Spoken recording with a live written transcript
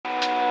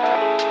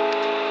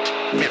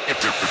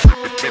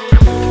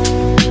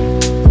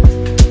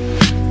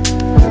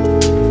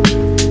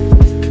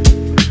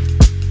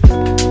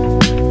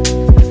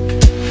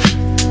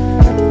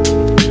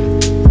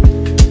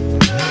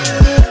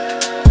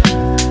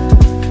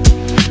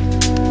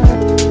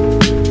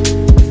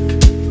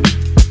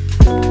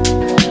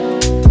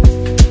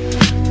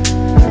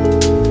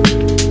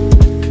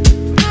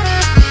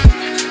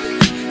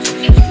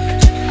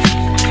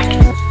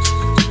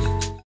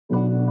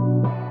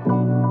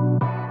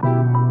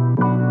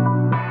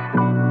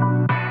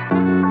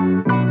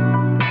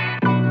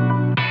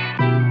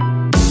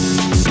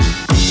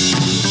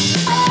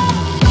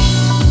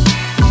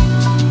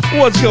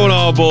What's going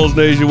on, Bulls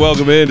Nation?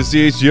 Welcome in to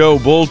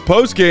CHGO Bulls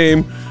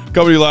Postgame,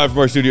 coming to you live from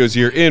our studios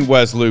here in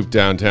West Loop,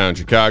 downtown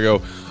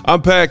Chicago.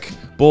 I'm Peck,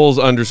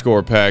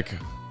 Bulls_Peck,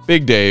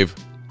 Big Dave,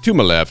 to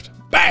my left,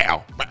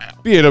 bow,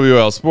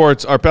 BAWL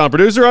Sports. Our panel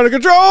producer under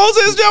controls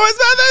is Joey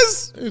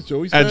Mathis. It's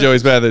Joey At Joey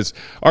Mathis.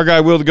 Our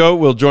guy, Will to Go,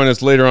 will join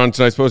us later on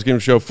tonight's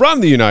postgame show from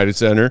the United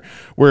Center,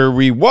 where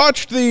we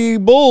watched the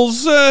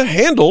Bulls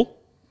handle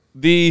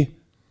the,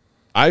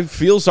 I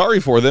feel sorry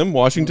for them,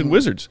 Washington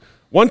Wizards.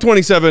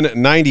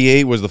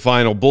 127-98 was the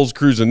final. Bulls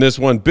cruising this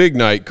one. Big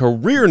night,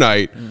 career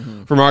night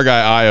from our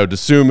guy Ayo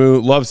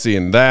Dosunmu. Love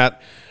seeing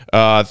that.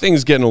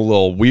 Things getting a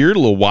little weird, a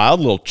little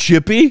wild, a little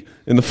chippy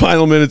in the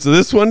final minutes of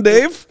this one,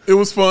 Dave. It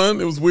was fun.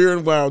 It was weird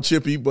and wild,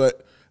 chippy.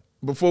 But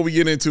before we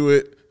get into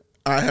it,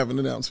 I have an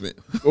announcement.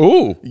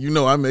 Oh. You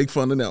know I make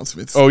fun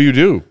announcements. Oh, you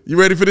do? You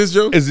ready for this,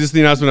 Joe? Is this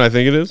the announcement I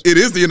think it is? It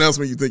is the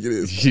announcement you think it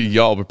is.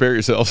 Y'all prepare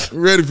yourselves.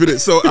 Ready for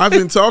this. So I've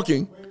been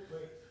talking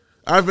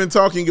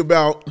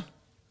about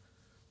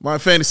my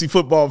fantasy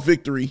football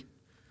victory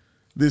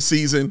this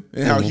season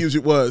and how huge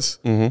it was.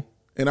 And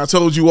I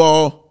told you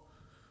all,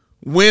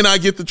 when I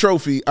get the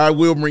trophy, I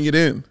will bring it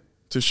in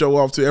to show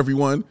off to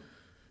everyone.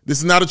 This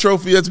is not a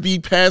trophy that's be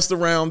passed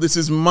around. This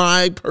is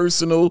my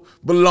personal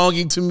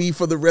belonging to me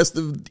for the rest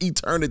of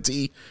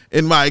eternity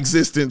in my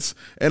existence.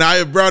 And I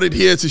have brought it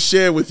here to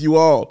share with you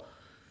all.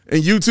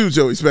 And you too,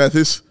 Joey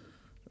Mathis.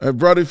 I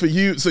brought it for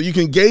you so you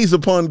can gaze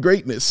upon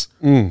greatness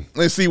and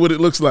see what it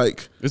looks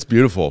like. It's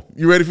beautiful.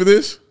 You ready for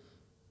this?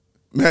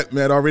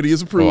 Matt already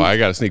is approved. Oh, I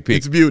got a sneak peek.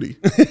 It's beauty.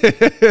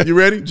 You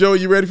ready? Joe,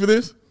 you ready for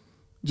this?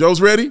 Joe's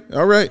ready?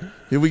 All right.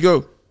 Here we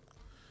go.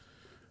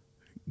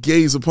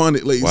 Gaze upon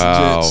it, ladies and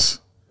gents.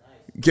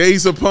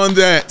 Gaze upon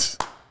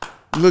that.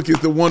 Look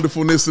at the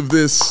wonderfulness of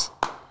this.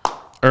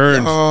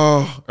 Earned.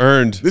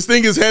 Earned. This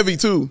thing is heavy,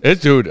 too.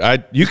 It's, dude,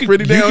 you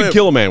could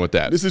kill a man with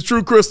that. This is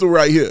true crystal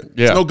right here. Yeah.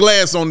 There's no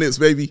glass on this,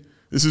 baby.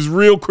 This is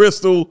real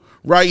crystal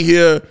right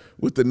here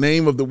with the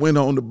name of the winner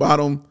on the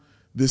bottom.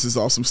 This is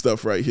awesome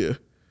stuff right here.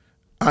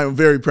 I am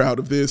very proud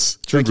of this.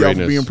 Thank y'all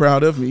for being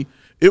proud of me.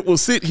 It will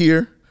sit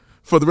here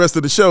for the rest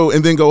of the show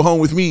and then go home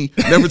with me,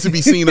 never to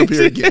be seen up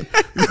here again.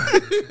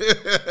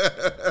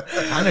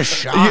 Kind of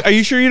shocked. Are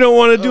you sure you don't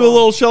want to do a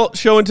little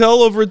show and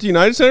tell over at the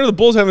United Center? The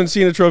Bulls haven't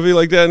seen a trophy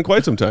like that in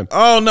quite some time.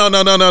 Oh, no.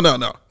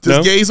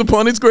 Just gaze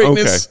upon its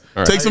greatness. Okay.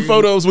 All right. Take some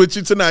photos with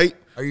you tonight.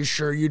 Are you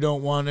sure you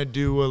don't want to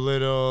do a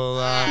little...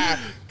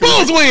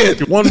 Bulls win!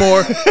 One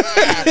more.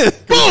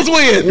 Bulls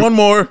win! One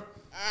more.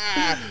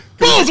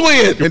 Bulls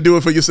win! And do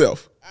it for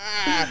yourself.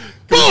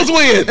 Bulls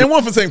win! And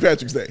one for St.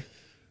 Patrick's Day.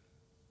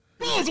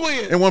 Bulls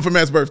win! And one for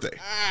Matt's birthday.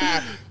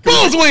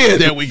 Bulls win!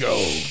 There we go.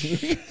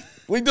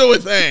 We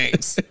doing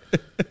things.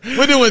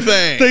 We're doing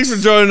things. Thanks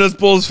for joining us,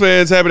 Bulls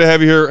fans. Happy to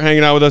have you here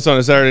hanging out with us on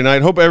a Saturday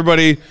night. Hope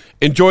everybody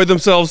enjoyed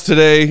themselves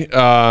today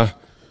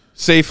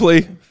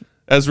safely,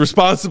 as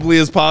responsibly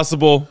as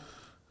possible.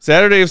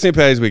 Saturday of St.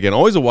 Patty's weekend,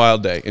 always a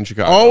wild day in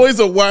Chicago.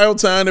 Always a wild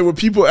time. There were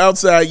people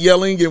outside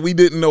yelling, and we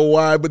didn't know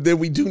why, but then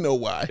we do know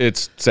why.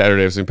 It's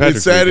Saturday of St. Patrick's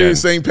It's Saturday weekend. of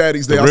St.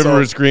 Patty's Day. The river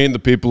is green, the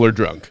people are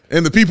drunk.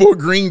 And the people are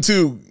green,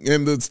 too,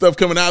 and the stuff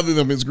coming out of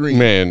them is green.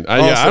 Man,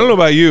 I don't know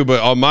about you, but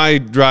on my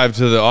drive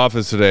to the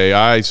office today,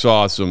 I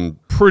saw some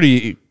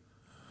pretty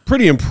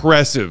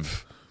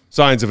impressive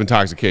signs of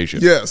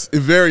intoxication. Yes,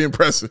 it's very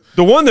impressive.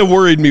 The one that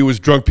worried me was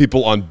drunk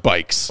people on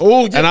bikes.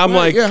 Oh, yeah. And I'm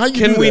like, how you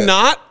can do we that?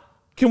 not?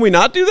 Can we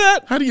not do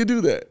that? How do you do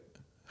that?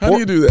 How do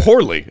you do that?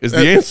 Poorly is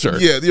the answer.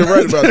 Yeah, you're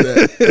right about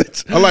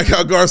that. I like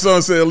how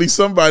Garcon said at least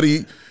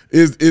somebody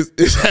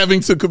is having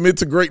to commit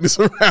to greatness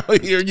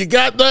around here. You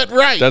got that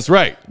right. That's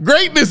right.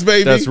 Greatness,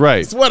 baby. That's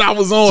right. That's what I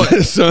was on.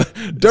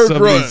 Somebody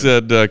run.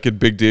 said, could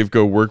Big Dave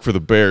go work for the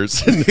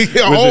Bears with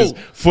Oh. his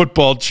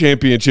football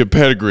championship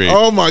pedigree?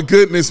 Oh, my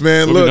goodness,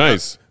 man. Would be Look.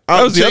 nice.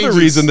 That was the other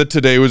reason that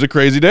today was a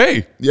crazy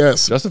day.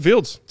 Yes. Justin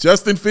Fields.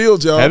 Justin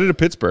Fields, y'all. Headed to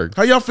Pittsburgh.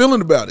 How y'all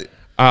feeling about it?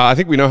 I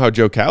think we know how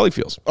Joe Cali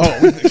feels.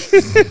 Oh,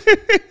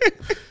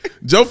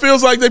 Joe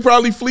feels like they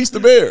probably fleeced the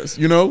Bears.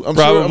 You know, I'm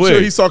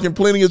sure he's talking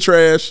plenty of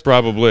trash.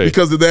 Probably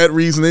because of that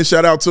reason. And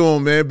shout out to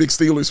him, man, big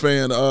Steelers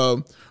fan.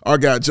 Our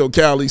guy Joe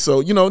Cali.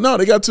 So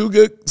they got two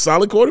good,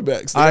 solid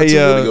quarterbacks.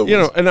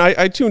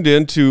 I tuned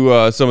in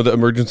to some of the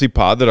emergency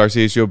pod that our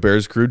CHGO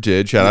Bears crew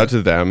did. Shout out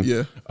to them.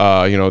 Yeah,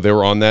 they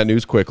were on that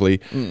news quickly,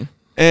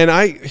 and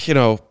I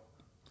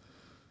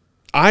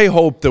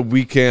hope that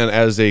we can,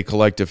 as a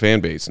collective fan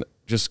base,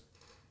 just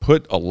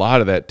put a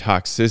lot of that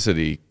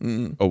toxicity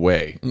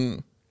away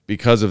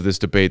because of this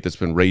debate that's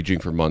been raging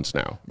for months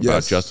now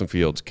about Justin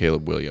Fields,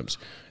 Caleb Williams.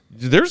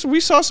 We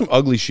saw some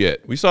ugly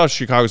shit. We saw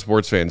Chicago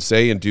sports fans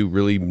say and do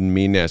really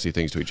mean, nasty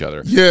things to each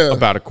other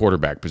about a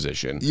quarterback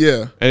position.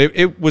 Yeah. And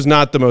it was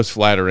not the most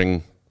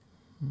flattering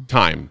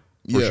time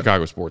for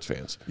Chicago sports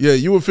fans. Yeah,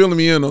 you were filling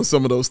me in on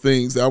some of those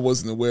things that I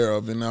wasn't aware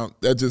of, and now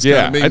that just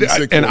kind of made me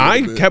sick. And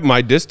I kept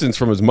my distance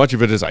from as much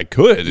of it as I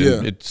could,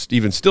 and it's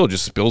even still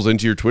just spills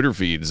into your Twitter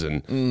feeds,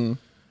 and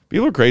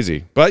people are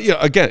crazy. But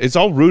again, it's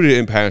all rooted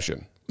in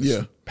passion.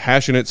 Yeah.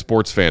 Passionate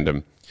sports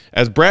fandom.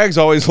 As Braggs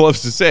always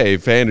loves to say,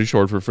 fan is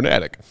short for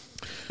fanatic.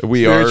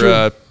 We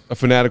are a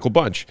fanatical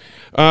bunch.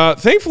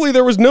 Thankfully,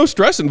 there was no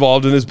stress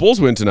involved in this Bulls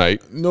win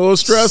tonight. No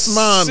stress,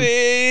 man.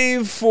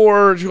 Save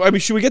for,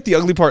 should we get the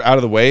ugly part out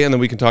of the way, and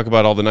then we can talk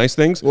about all the nice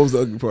things? What was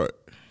the ugly part?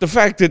 The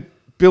fact that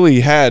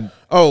Billy had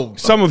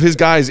some of his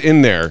guys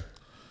in there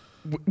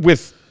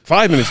with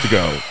 5 minutes to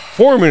go,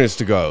 4 minutes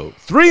to go,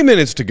 3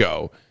 minutes to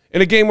go,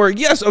 in a game where,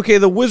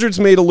 the Wizards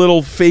made a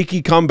little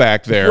fakey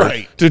comeback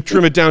there to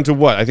trim it down to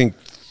what? I think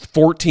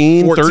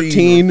 14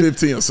 13?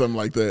 15 or something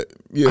like that.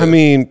 Yeah. I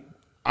mean,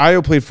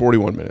 Ayo played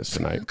 41 minutes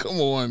tonight.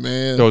 Come on,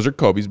 man. Those are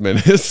Kobe's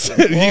minutes.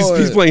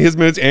 he's playing his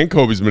minutes and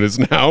Kobe's minutes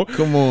now.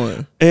 Come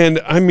on.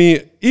 And, I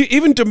mean,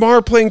 even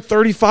DeMar playing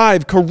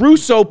 35,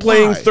 Caruso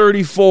playing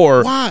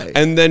 34. Why?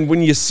 And then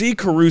when you see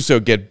Caruso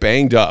get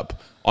banged up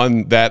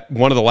on that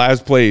one of the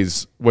last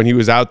plays when he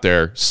was out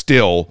there,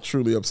 still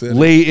truly upsetting,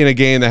 late in a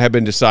game that had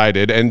been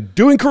decided and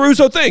doing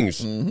Caruso things,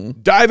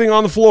 diving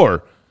on the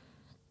floor,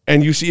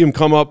 and you see him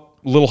come up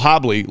a little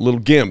hobbly, little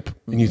gimp,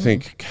 and you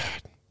think,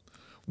 God,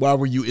 why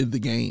were you in the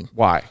game?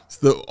 Why? It's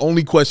the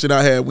only question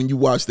I had when you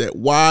watched that.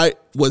 Why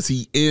was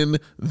he in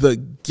the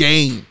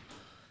game?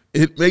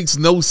 It makes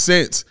no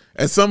sense.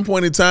 At some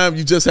point in time,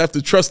 you just have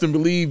to trust and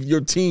believe your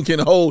team can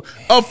hold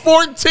a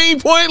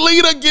 14-point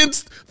lead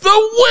against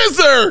the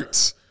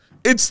Wizards.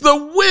 It's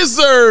the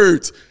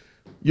Wizards.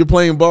 You're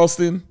playing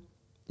Boston.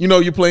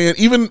 You're playing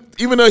even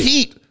the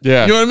Heat.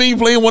 Yeah. You know what I mean? You're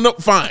playing one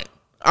up. Fine.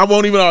 I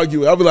won't even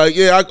argue. I'll be like,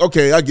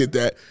 okay, I get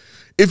that.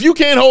 If you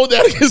can't hold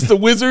that against the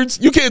Wizards,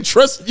 you can't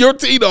trust your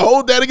team to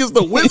hold that against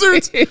the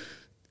Wizards,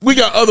 we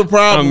got other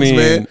problems,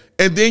 man.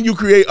 And then you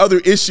create other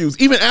issues.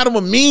 Even Adam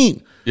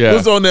Amin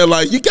was on there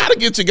like, you got to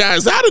get your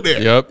guys out of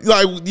there. Yep.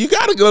 Like, you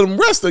got to let them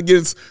rest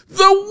against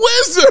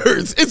the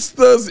Wizards.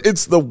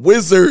 It's the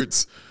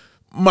Wizards.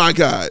 My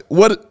God.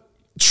 What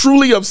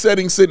truly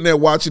upsetting sitting there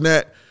watching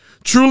that.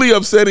 Truly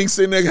upsetting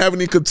sitting there having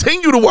to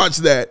continue to watch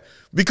that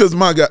because,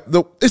 my God,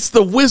 it's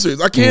the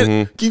Wizards. I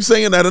can't keep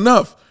saying that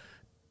enough.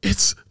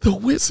 It's the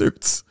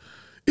Wizards.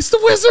 It's the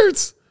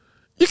Wizards.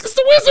 It's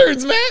the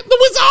Wizards, man. The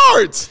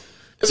Wizards.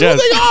 It's what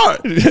they are.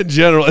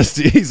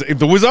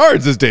 The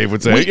Wizards, as Dave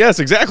would say. Yes,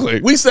 exactly.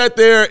 We sat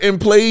there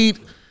and played.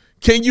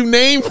 Can you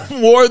name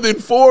more than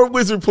 4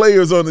 Wizard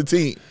players on the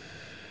team?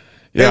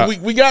 Yeah.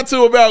 And we got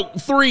to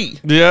about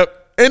 3.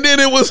 Yep. And then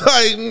it was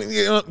like,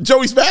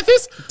 Joey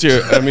Spathis?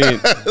 Dude, I mean,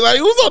 like,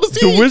 who's on the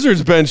team? The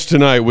Wizards bench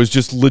tonight was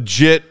just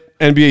legit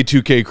NBA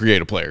 2K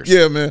creative players.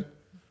 Yeah, man.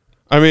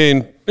 I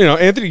mean,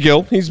 Anthony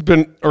Gill, he's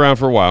been around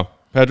for a while.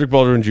 Patrick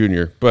Baldwin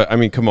Jr. But, I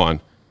mean, come on.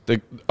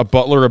 A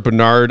Butler, a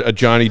Bernard, a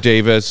Johnny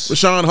Davis.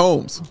 Rashawn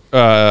Holmes.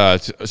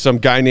 Some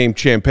guy named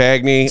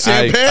Champagny.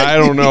 I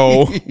don't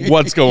know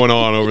what's going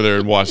on over there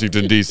in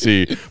Washington,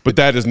 D.C., but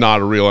that is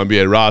not a real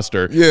NBA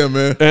roster. Yeah,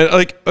 man.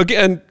 And,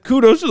 again,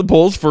 kudos to the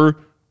Bulls for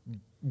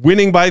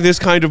winning by this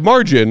kind of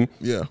margin.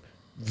 Yeah.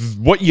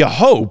 What you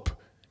hope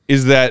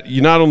is that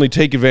you not only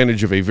take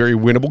advantage of a very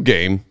winnable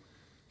game,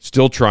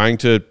 still trying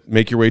to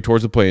make your way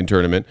towards the play-in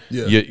tournament.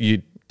 Yeah.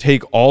 You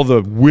take all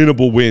the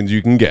winnable wins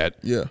you can get.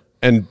 Yeah.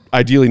 And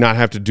ideally not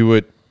have to do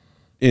it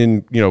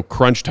in,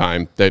 crunch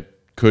time that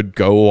could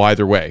go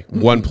either way.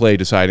 One play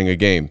deciding a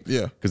game.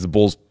 Yeah. Because the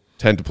Bulls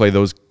tend to play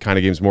those kind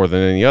of games more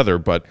than any other.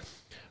 But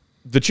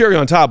the cherry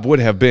on top would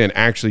have been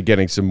actually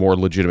getting some more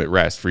legitimate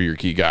rest for your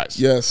key guys.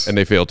 Yes. And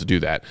they failed to do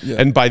that. Yeah.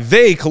 And by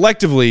they,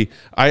 collectively,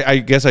 I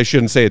guess I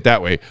shouldn't say it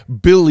that way,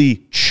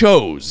 Billy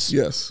chose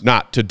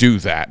not to do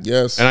that.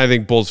 Yes. And I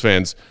think Bulls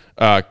fans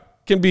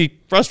can be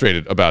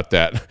frustrated about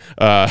that.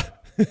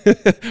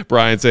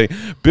 Brian saying,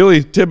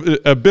 Billy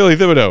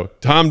Thibodeau,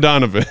 Tom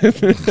Donovan.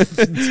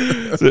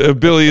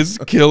 Billy is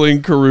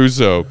killing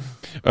Caruso.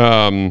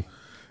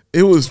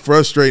 It was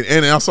frustrating.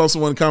 And I saw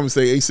someone comment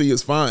say, AC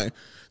is fine.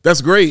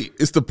 That's great.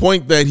 It's the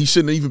point that he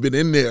shouldn't have even been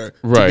in there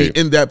to be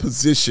in that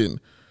position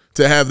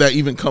to have that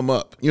even come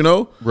up,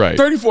 Right.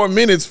 34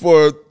 minutes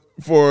for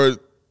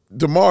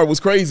DeMar was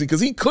crazy because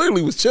he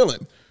clearly was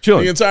chilling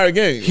the entire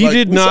game. He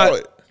did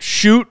not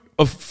shoot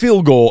a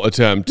field goal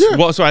attempt. Yeah.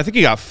 Well, so I think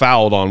he got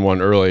fouled on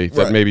one early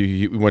that maybe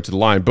he went to the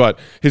line. But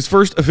his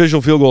first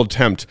official field goal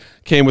attempt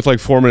came with like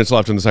 4 minutes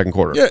left in the second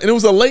quarter. Yeah, and it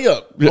was a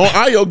layup on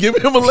Ayo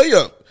giving him a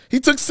layup. He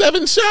took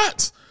 7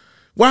 shots.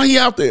 Why he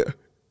out there?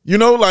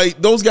 Like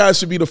those guys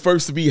should be the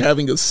first to be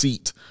having a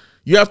seat.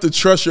 You have to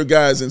trust your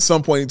guys in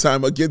some point in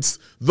time against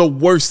the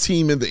worst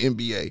team in the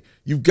NBA.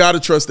 You've got to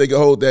trust they can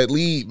hold that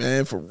lead,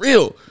 man, for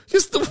real.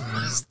 It's the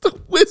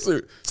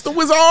Wizards. It's the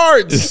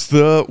Wizards. It's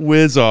the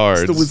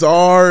Wizards. It's the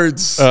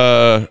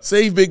Wizards.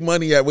 Save big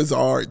money at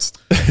Wizards.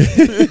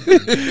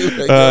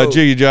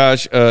 Jiggy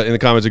Josh in the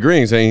comments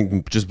agreeing,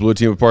 saying just blew a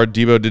team apart.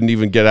 Debo didn't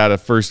even get out of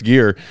first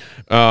gear.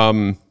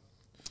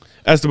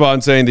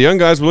 Esteban saying the young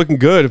guys were looking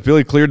good. If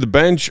Billy cleared the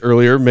bench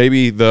earlier,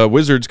 maybe the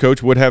Wizards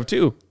coach would have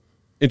too.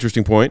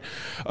 Interesting point.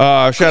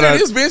 Shout out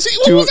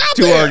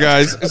to our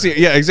guys. See,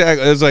 yeah,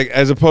 exactly. It's like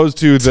as opposed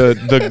to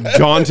the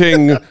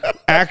daunting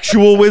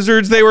actual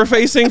Wizards they were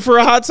facing for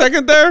a hot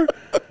second there.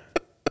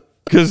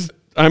 Because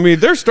I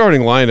mean, their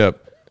starting lineup: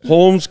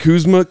 Holmes,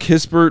 Kuzma,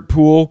 Kispert,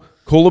 Poole,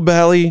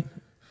 Coulibaly.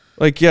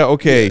 Like, yeah,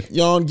 okay. Yeah,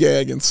 yawn,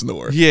 gag, and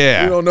snore.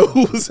 Yeah. We don't know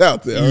who was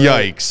out there.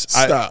 Yikes.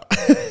 Right? Stop.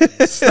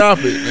 Stop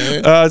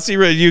it, man.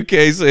 C-Red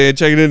UK saying,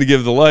 checking in to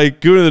give the like.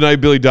 Goon of the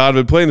night, Billy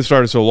Donovan, playing the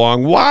starter so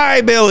long.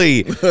 Why, Billy?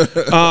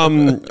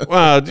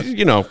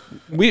 You know,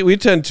 we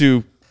tend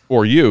to,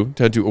 or you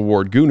tend to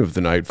award Goon of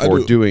the night for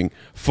doing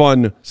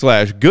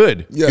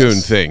fun/good Goon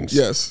things.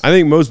 Yes. I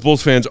think most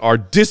Bulls fans are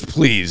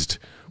displeased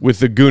with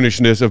the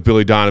goonishness of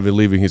Billy Donovan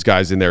leaving his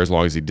guys in there as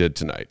long as he did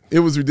tonight. It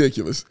was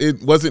ridiculous.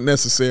 It wasn't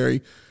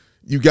necessary.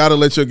 You got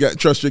to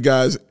trust your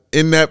guys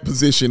in that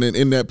position and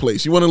in that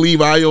place. You want to leave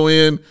Ayo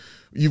in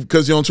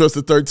because you don't trust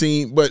the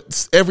 13,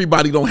 but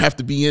everybody don't have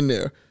to be in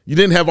there. You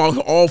didn't have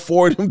all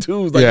four of them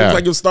dudes. Like, it's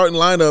like your starting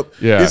lineup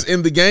is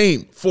in the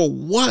game. For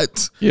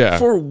what? Yeah.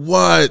 For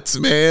what,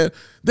 man?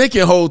 They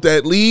can hold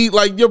that lead.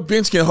 Like, your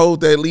bench can hold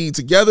that lead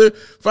together.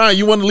 Fine.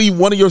 You want to leave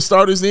one of your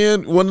starters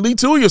in? Want to leave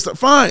two of your starters?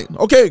 Fine.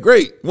 Okay,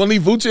 great. Want to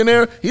leave Vuce in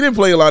there? He didn't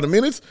play a lot of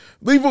minutes.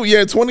 Leave Vuce.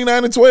 Yeah,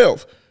 29 and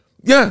 12.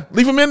 Yeah,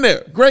 leave him in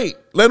there. Great.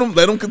 Let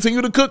him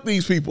continue to cook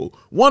these people.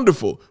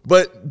 Wonderful.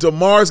 But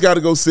DeMar's got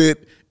to go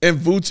sit, and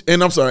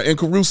and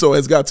Caruso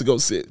has got to go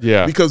sit.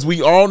 Yeah. Because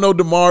we all know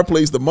DeMar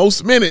plays the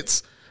most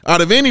minutes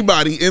out of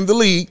anybody in the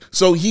league,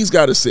 so he's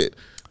got to sit.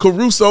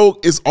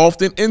 Caruso is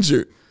often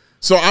injured.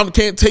 So I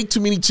can't take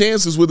too many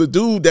chances with a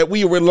dude that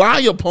we rely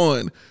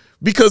upon.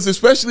 Because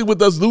especially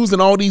with us losing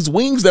all these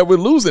wings that we're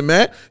losing,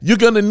 Matt, you're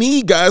going to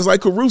need guys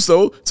like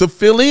Caruso to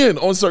fill in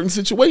on certain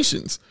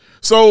situations.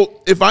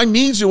 So if I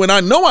need you, and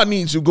I know I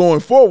need you going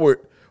forward,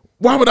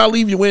 why would I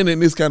leave you in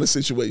this kind of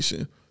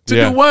situation? To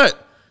do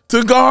what?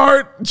 To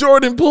guard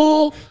Jordan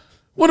Poole?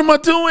 What am I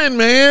doing,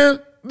 man?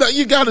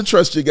 You got to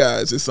trust your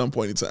guys at some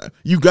point in time.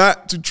 You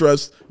got to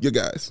trust your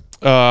guys.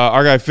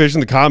 Our guy Fish in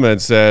the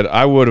comments said,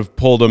 I would have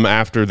pulled him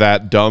after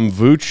that dumb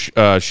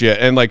Vooch shit.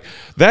 And like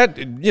that,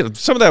 you know,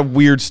 some of that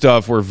weird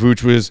stuff where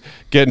Vooch was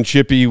getting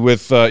chippy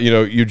with,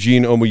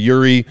 Eugene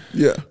Omoyuri.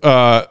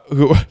 Yeah.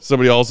 Who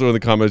somebody also in the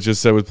comments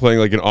just said was playing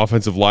like an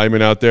offensive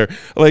lineman out there.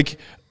 Like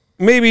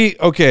maybe,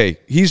 okay,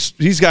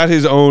 he's got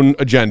his own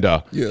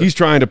agenda. Yeah. He's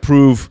trying to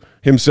prove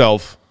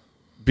himself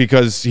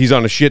because he's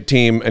on a shit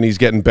team and he's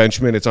getting bench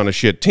minutes on a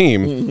shit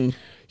team. Mm-hmm.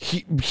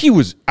 He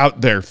was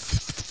out there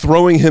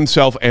throwing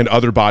himself and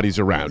other bodies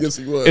around. Yes,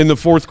 he was. In the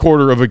fourth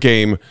quarter of a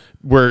game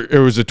where it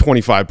was a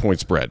 25-point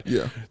spread.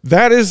 Yeah.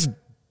 That is,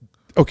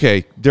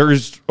 okay, there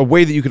is a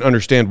way that you can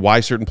understand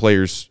why certain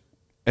players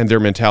and their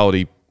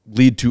mentality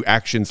lead to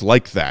actions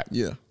like that.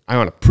 Yeah. I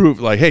want to prove,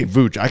 like, hey,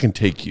 Vooch, I can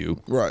take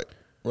you. Right.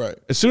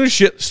 As soon as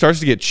shit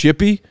starts to get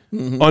chippy,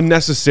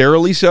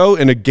 unnecessarily so,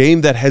 in a game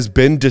that has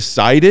been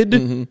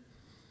decided,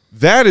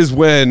 that is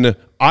when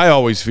I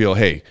always feel,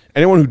 hey,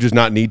 anyone who does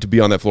not need to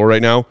be on that floor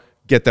right now,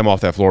 get them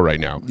off that floor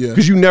right now. Yeah.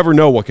 Because you never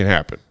know what can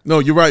happen. No,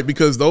 you're right,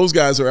 because those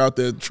guys are out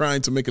there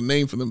trying to make a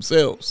name for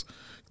themselves.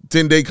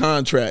 10-day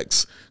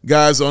contracts,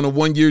 guys on a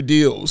one-year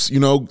deals,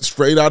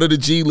 straight out of the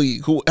G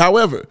League.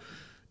 However,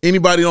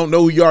 anybody don't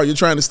know who you are, you're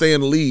trying to stay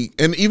in the league.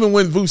 And even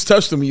when Vuce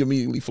touched him, he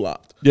immediately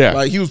flopped. Yeah.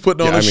 Like, he was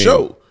putting on a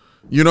show.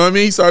 You know what I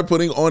mean? He started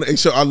putting on a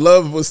show. I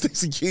love what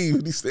Stacey Key,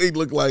 when he stayed,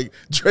 looked like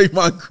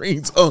Draymond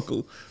Green's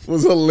uncle. It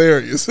was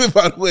hilarious.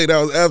 By the way, that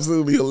was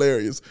absolutely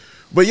hilarious.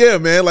 But yeah,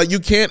 man, like, you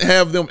can't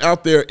have them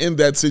out there in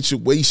that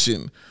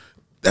situation.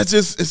 That's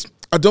just,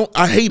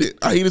 I hate it.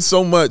 I hate it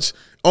so much.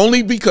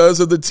 Only because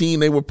of the team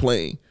they were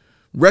playing.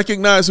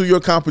 Recognize who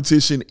your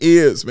competition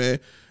is, man.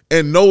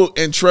 And know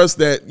and trust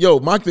that,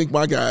 I think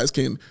my guys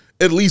can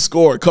at least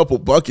score a couple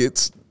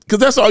buckets. Because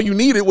that's all you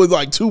needed was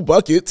like 2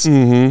 buckets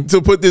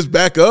to put this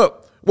back up.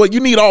 What,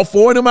 you need all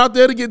 4 of them out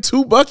there to get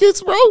 2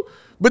 buckets, bro?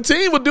 But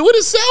team would do it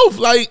itself.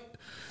 Like,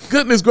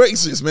 goodness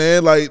gracious,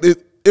 man. Like,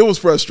 it was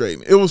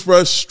frustrating. It was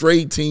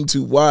frustrating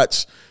to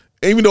watch.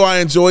 Even though I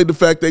enjoyed the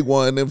fact they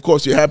won, and of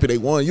course you're happy they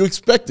won, you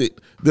expected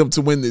them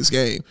to win this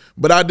game.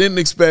 But I didn't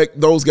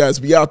expect those guys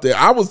to be out there.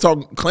 I was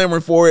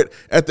clamoring for it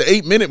at the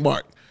 8-minute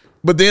mark.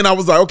 But then I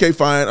was like, okay,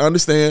 fine, I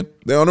understand.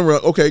 They're on the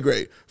run. Okay,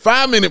 great.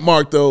 5-minute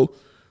mark, though,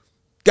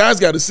 guys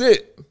got to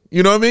sit.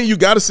 You know what I mean? You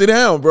got to sit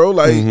down, bro.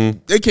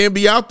 Like, they can't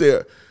be out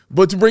there.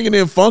 But you're bringing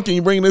in Funk and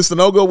you're bringing in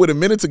Sanogo with a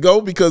minute to go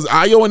because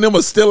Ayo and them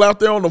are still out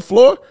there on the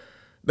floor?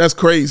 That's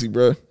crazy,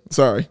 bro.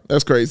 Sorry,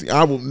 that's crazy.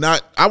 I will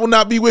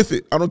not be with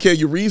it. I don't care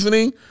your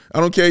reasoning. I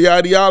don't care your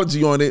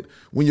ideology on it.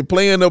 When you're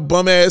playing a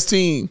bum-ass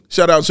team,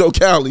 shout out Joe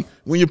Cowley,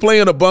 when you're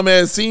playing a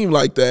bum-ass team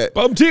like that,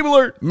 bum team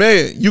alert,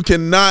 man, you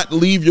cannot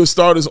leave your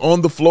starters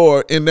on the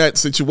floor in that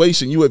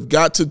situation. You have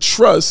got to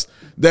trust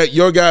that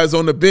your guys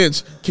on the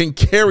bench can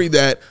carry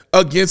that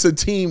against a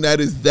team that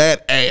is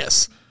that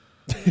ass.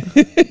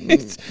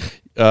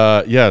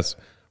 Yes.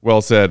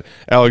 Well said.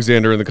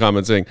 Alexander in the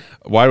comments saying,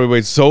 why do we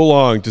wait so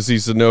long to see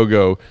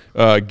Sanogo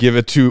give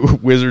it to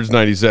Wizards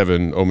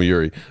 97,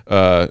 Omiuri,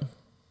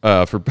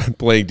 for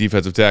playing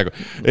defensive tackle?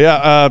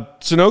 Yeah,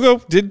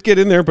 Sanogo did get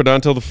in there, but not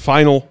until the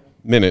final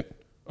minute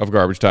of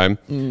garbage time.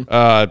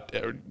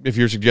 If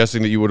you're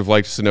suggesting that you would have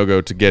liked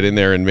Sanogo to get in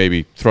there and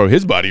maybe throw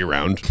his body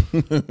around.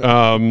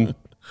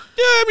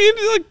 Yeah, I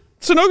mean, like,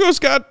 Sanogo's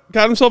got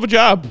himself a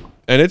job,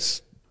 and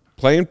it's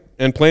playing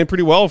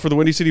pretty well for the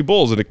Windy City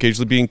Bulls and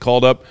occasionally being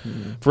called up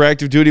for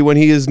active duty when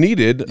he is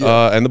needed.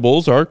 Yeah. And the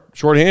Bulls are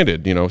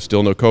shorthanded.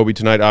 Still no Coby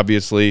tonight,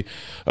 obviously.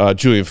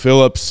 Julian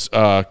Phillips,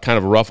 kind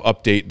of a rough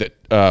update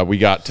that we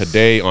got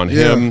today on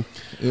him.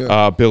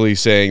 Yeah. Billy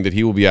saying that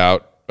he will be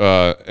out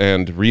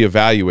and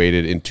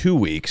reevaluated in 2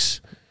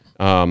 weeks.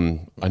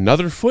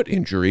 Another foot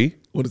injury.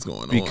 What is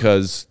going on?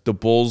 Because the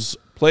Bulls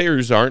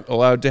players aren't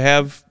allowed to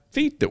have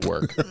feet that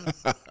work.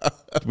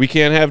 We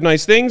can't have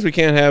nice things. We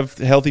can't have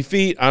healthy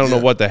feet. I don't know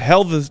what the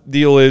hell the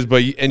deal is,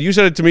 but you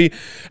said it to me,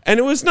 and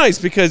it was nice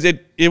because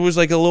it was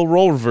like a little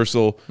role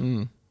reversal.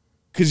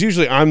 Because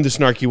usually I'm the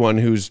snarky one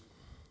who's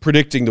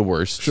predicting the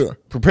worst,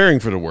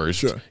 preparing for the worst.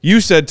 Sure. You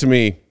said to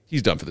me,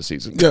 he's done for the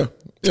season. Yeah.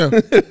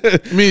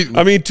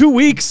 I mean, 2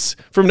 weeks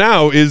from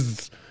now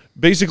is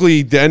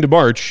basically the end of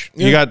March.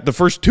 You got the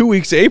first 2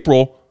 weeks of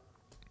April.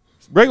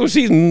 Regular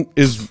season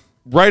is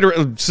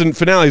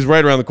finale is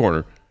right around the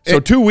corner. So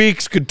 2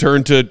 weeks could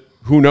turn to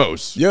who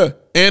knows. Yeah.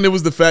 And it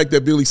was the fact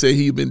that Billy said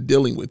he had been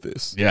dealing with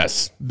this.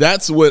 Yes.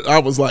 That's what I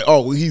was like,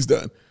 oh, well, he's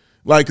done.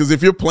 Like, because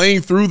if you're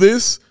playing through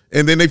this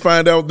and then they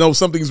find out, no,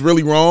 something's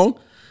really wrong,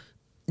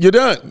 you're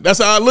done. That's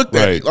how I looked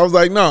at it. I was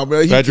like, no,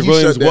 man. Patrick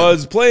Williams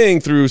was playing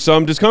through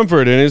some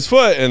discomfort in his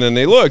foot, and then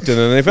they looked, and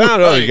then they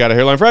found, oh, you got a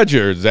hairline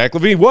fracture. Zach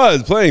LaVine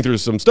was playing through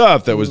some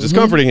stuff that was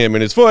discomforting him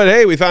in his foot.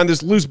 Hey, we found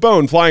this loose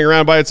bone flying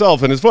around by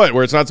itself in his foot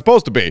where it's not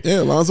supposed to be.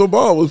 Yeah, Lonzo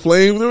Ball was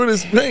playing through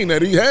this pain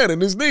that he had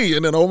in his knee,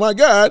 and then, oh, my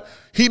God,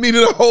 he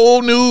needed a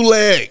whole new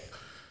leg.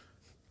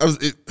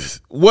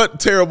 What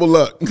terrible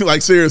luck.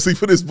 Like, seriously,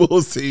 for this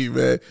Bulls team,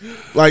 man.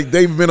 Like,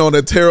 they've been on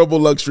a terrible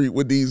luck streak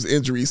with these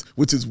injuries,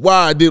 which is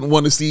why I didn't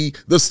want to see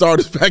the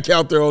starters back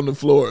out there on the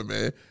floor,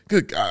 man.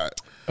 Good God.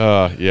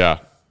 Yeah.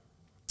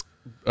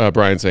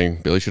 Brian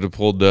saying Billy should have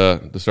pulled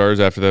the starters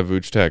after that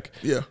Vooch Tech.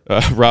 Yeah.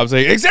 Rob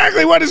saying,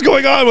 exactly what is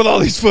going on with all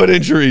these foot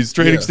injuries?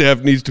 Training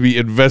staff needs to be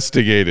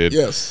investigated.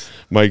 Yes.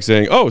 Mike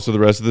saying, oh, so the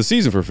rest of the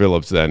season for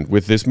Phillips then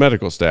with this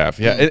medical staff.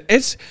 Yeah.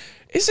 Is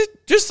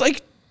it just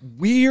like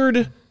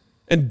weird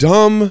and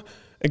dumb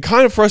and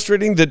kind of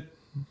frustrating that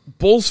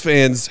Bulls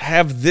fans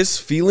have this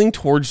feeling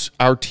towards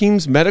our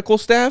team's medical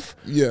staff?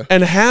 Yeah.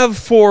 And have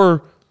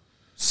for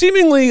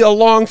seemingly a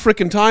long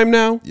freaking time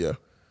now? Yeah.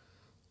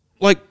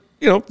 Like,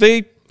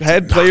 they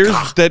had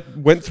players that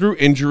went through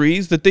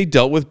injuries that they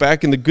dealt with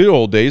back in the good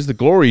old days, the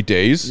glory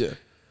days. Yeah.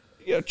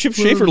 Chip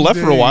Schaefer left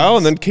for a while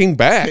and then came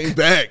back.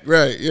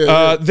 Right.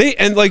 Yeah.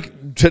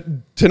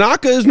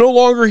 Tanaka is no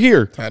longer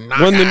here.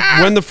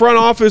 When the front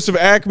office of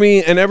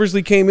Acme and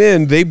Eversley came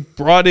in, they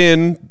brought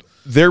in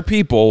their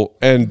people,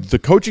 and the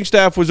coaching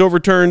staff was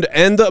overturned,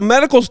 and the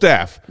medical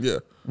staff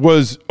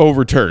was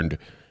overturned.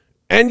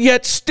 And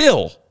yet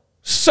still,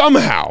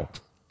 somehow,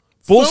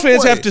 Bulls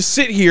fans have to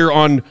sit here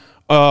on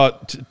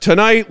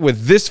tonight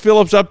with this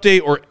Phillips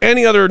update or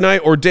any other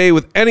night or day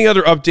with any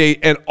other update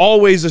and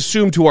always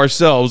assume to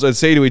ourselves and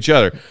say to each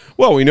other,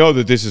 well, we know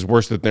that this is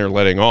worse than they're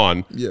letting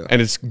on,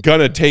 and it's going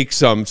to take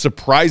some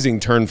surprising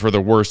turn for the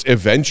worse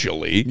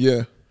eventually.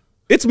 Yeah.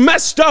 It's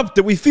messed up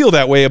that we feel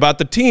that way about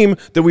the team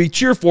that we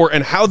cheer for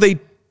and how they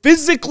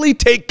physically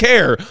take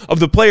care of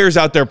the players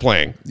out there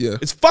playing. Yeah.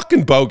 It's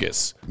fucking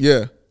bogus.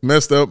 Yeah.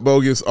 Messed up,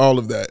 bogus, all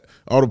of that.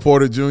 Otto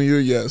Porter Jr.,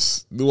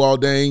 yes. Luol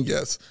Deng,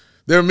 yes.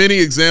 There are many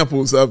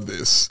examples of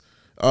this,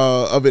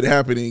 of it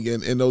happening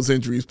and those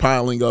injuries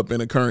piling up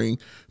and occurring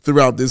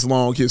throughout this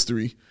long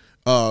history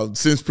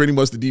since pretty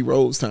much the D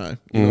Rose time.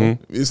 You know,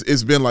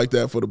 it's been like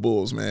that for the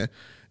Bulls, man.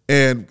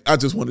 And I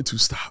just wanted to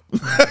stop.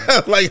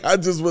 Like, I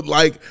just would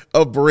like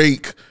a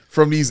break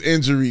from these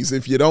injuries,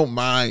 if you don't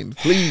mind,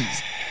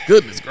 please.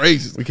 Goodness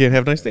gracious. We can't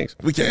have nice things.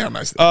 We can't have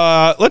nice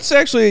things. Let's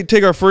actually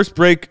take our first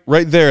break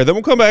right there. Then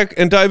we'll come back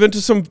and dive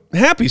into some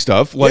happy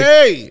stuff,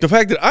 like the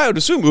fact that Ayo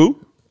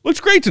Dosunmu looks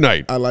great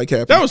tonight. I like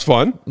happy. That was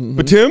fun.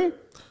 But Tim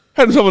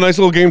had himself a nice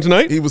little game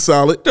tonight. He was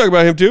solid. Talk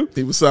about him too.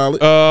 He was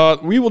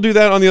solid. We will do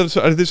that on the other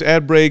side of this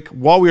ad break.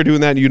 While we are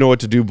doing that, you know what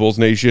to do, Bulls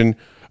Nation,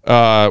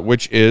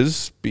 which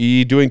is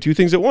be doing two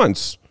things at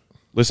once.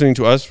 Listening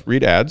to us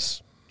read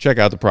ads, check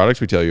out the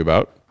products we tell you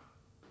about,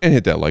 and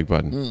hit that like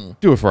button.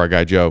 Do it for our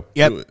guy, Joe.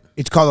 Yep.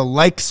 It's called a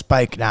like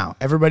spike now.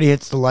 Everybody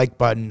hits the like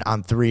button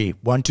on 3.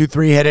 1, 2,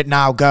 3, hit it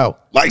now, go.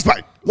 Like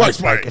spike. Like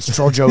spike. It's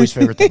Troll Joey's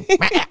favorite thing.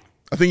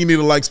 I think you need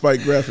a like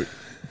spike graphic.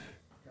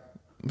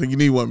 I think you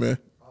need one, man.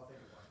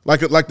 Like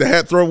the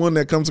hat throw one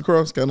that comes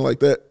across, kind of like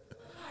that.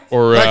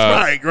 Or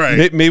right.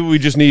 Maybe we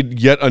just need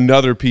yet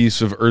another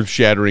piece of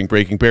earth-shattering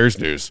breaking Bears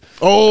news.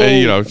 Oh,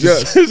 and,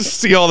 just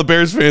see all the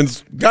Bears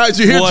fans. Guys,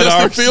 you hear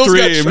Justin Fields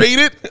got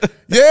traded?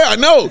 Yeah, I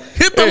know.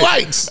 Hit the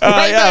likes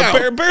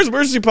now. Bears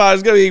Emergency Pod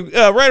is going to be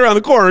right around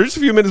the corner. Just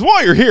a few minutes.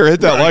 While you're here, hit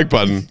that like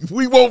button.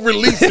 We won't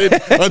release it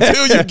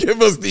until you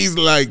give us these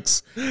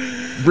likes.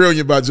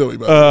 Brilliant by Joey.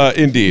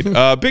 Indeed.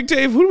 Big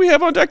Dave, who do we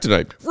have on deck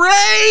tonight?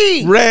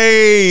 Ray.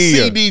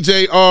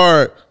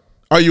 CDJR.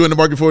 Are you in the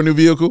market for a new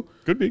vehicle?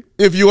 Could be.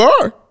 If you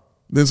are,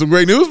 then some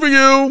great news for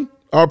you.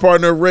 Our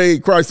partner, Ray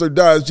Chrysler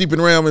Dodge Jeep and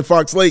Ram in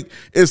Fox Lake,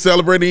 is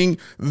celebrating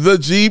the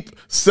Jeep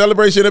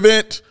Celebration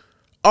event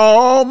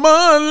all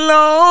month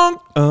long.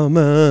 All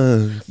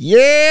month.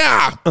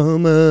 Yeah. All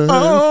month.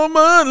 All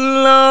month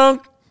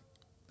long.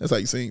 That's how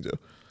you sing, Joe.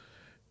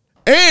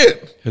 And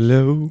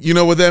hello. You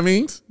know what that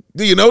means?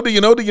 Do you know?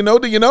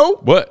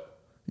 What?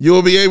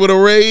 You'll be able to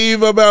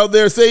rave about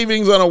their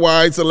savings on a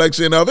wide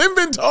selection of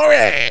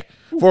inventory.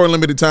 For a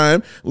limited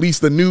time, lease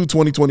the new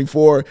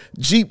 2024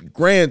 Jeep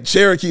Grand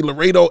Cherokee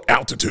Laredo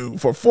Altitude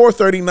for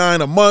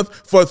 $439 a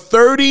month for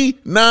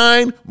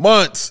 39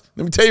 months.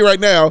 Let me tell you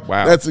right now,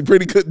 that's a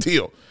pretty good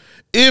deal.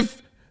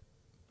 If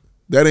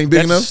that ain't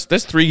big enough.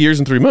 That's 3 years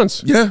and 3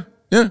 months. Yeah,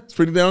 it's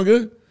pretty down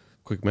good.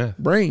 Quick math.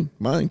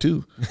 Mine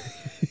too.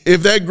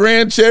 If that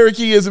Grand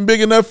Cherokee isn't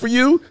big enough for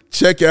you,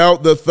 check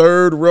out the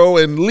third row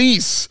and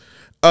lease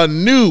a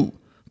new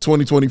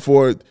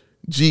 2024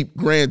 Jeep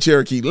Grand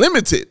Cherokee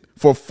Limited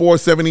for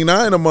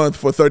 $479 a month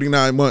for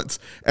 39 months.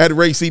 At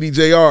Ray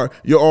CDJR,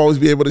 you'll always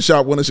be able to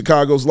shop one of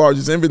Chicago's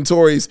largest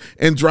inventories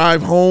and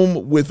drive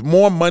home with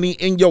more money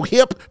in your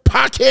hip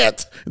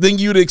pocket than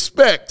you'd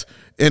expect.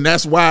 And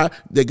that's why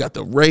they got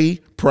the Ray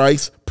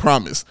Price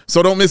Promise.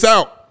 So don't miss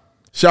out.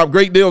 Shop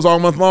great deals all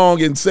month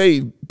long and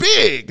save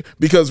big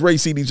because Ray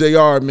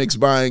CDJR makes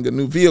buying a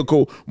new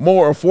vehicle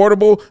more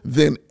affordable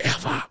than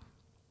ever.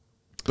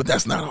 But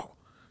that's not all.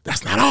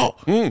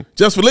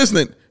 Just for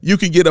listening, you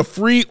can get a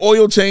free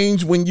oil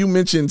change when you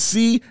mention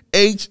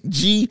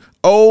CHGO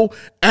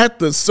at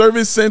the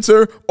service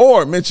center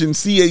or mention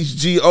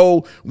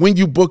CHGO when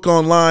you book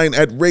online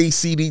at Ray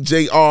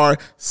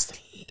CDJR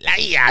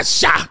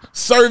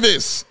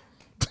service.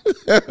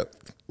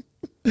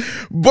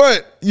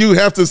 But you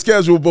have to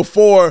schedule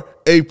before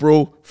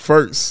April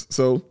 1st.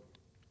 So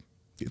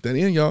get that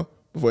in, y'all,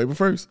 before April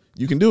 1st.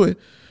 You can do it.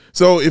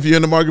 So if you're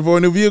in the market for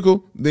a new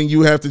vehicle, then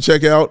you have to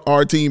check out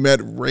our team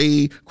at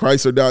Ray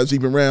Chrysler Dodge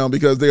Jeep and Ram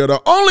because they are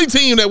the only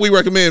team that we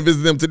recommend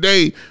visit them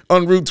today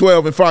on Route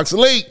 12 in Fox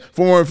Lake.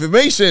 For more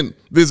information,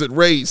 visit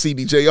Ray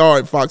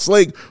CDJR in Fox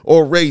Lake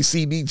or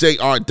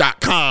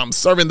raycdjr.com.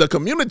 Serving the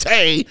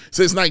community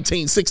since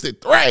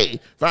 1963.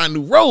 Find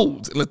new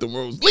roads and let the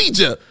roads lead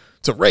you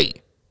to Ray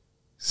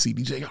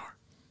CDJR.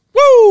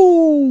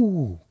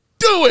 Woo!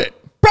 Do it!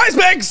 Prize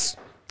Picks!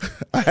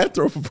 I had to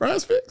throw for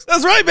Prize Picks.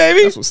 That's right,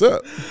 baby. That's what's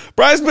up.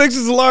 Prize Picks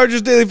is the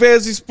largest daily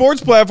fantasy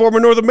sports platform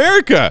in North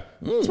America.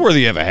 It's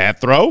worthy of a hat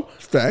throw.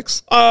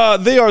 Facts.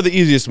 They are the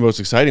easiest and most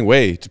exciting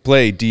way to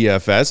play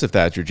DFS, if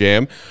that's your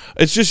jam.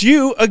 It's just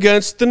you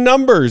against the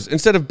numbers.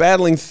 Instead of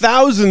battling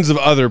thousands of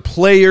other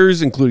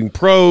players, including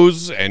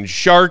pros and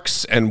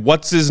sharks and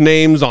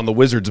what's-his-names on the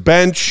Wizards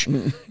bench,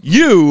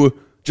 you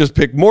just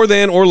pick more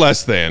than or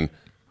less than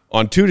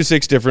on 2 to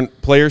 6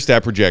 different player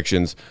stat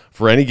projections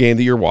for any game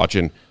that you're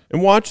watching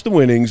and watch the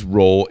winnings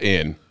roll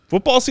in.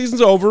 Football season's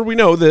over. We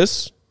know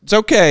this. It's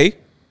okay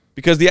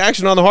because the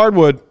action on the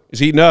hardwood is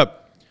heating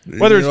up.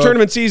 Whether it's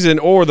tournament season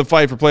or the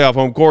fight for playoff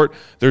home court,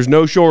 there's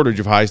no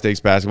shortage of high-stakes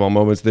basketball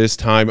moments this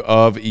time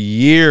of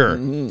year.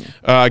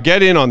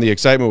 Get in on the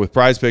excitement with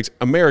Prize Picks,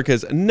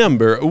 America's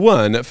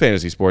 #1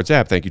 fantasy sports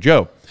app. Thank you,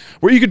 Joe.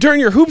 Where you can turn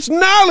your hoops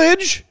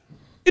knowledge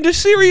into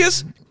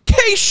serious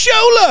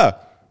K-Shola.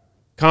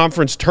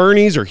 Conference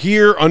tourneys are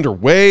here,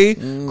 underway.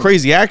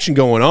 Crazy action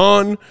going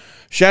on.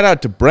 Shout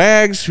out to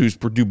Braggs, whose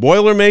Purdue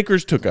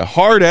Boilermakers took a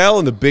hard L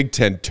in the Big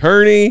Ten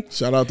tourney.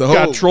 Shout out to Hogue.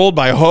 Got trolled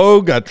by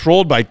Hogue, got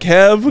trolled by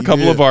Kev, a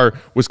couple of our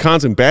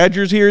Wisconsin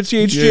Badgers here at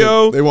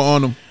CHGO. Yeah, they were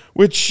on them.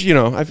 Which,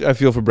 I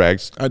feel for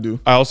Braggs. I do.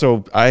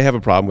 I have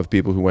a problem with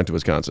people who went to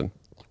Wisconsin.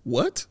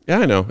 What? Yeah,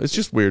 I know. It's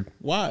just weird.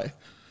 Why?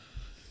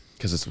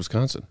 Because it's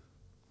Wisconsin.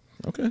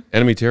 Okay.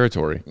 Enemy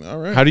territory. All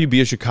right. How do you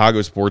be a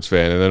Chicago sports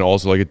fan and then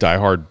also like a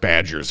diehard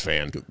Badgers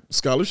fan?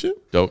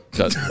 Scholarship? Don't.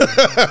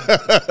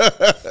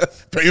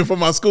 Paying for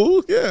my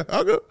school? Yeah,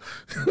 I'll go.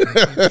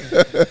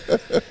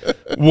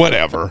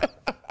 Whatever.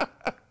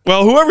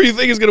 Well, whoever you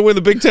think is going to win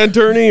the Big Ten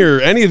tourney or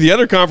any of the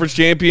other conference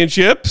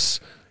championships,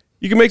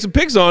 you can make some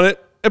picks on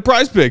it at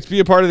Prize Picks. Be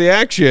a part of the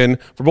action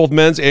for both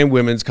men's and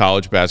women's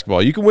college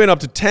basketball. You can win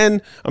up to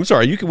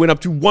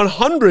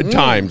 100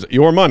 times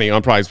your money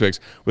on Prize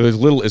Picks with as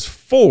little as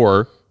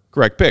 $4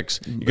 correct picks.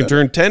 You can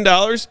turn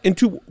 $10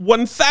 into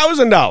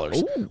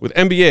 $1,000 with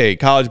NBA,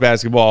 college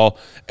basketball,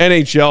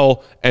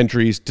 NHL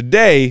entries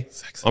today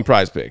on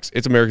Prize Picks.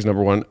 It's America's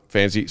 #1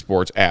 fantasy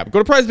sports app.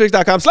 Go to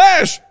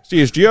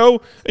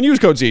prizepicks.com/CHGO and use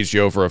code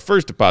CHGO for a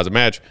first deposit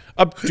match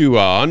up to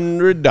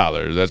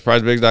 $100. That's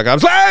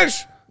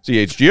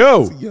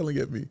prizepicks.com/CHGO. Yelling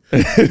at me.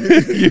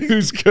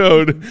 Use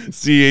code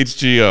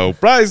CHGO.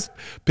 Prize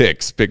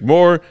Picks. Pick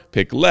more,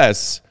 pick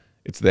less.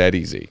 It's that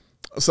easy.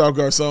 Sal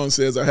Garcon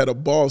says, I had a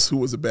boss who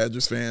was a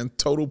Badgers fan.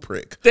 Total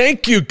prick.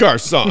 Thank you,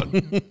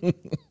 Garcon.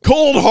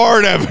 Cold,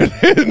 hard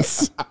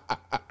evidence.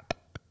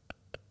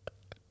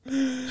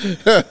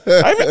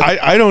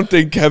 I don't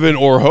think Kevin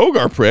or Hogue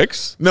are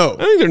pricks. No.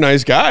 I think they're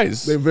nice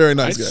guys. They're very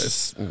nice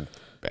guys.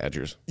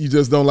 Badgers. You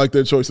just don't like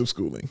their choice of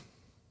schooling.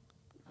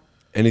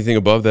 Anything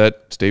above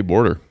that state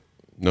border.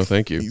 No,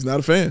 thank you. He's not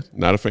a fan.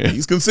 Not a fan.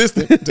 He's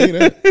consistent. I'll tell you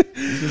that.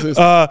 He's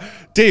consistent.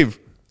 Dave.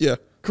 Yeah.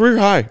 Career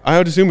high.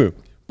 Ayo Dosunmu.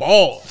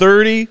 Ball.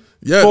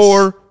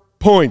 34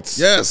 points.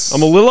 Yes.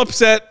 I'm a little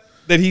upset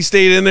that he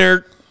stayed in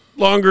there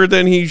longer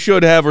than he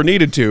should have or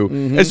needed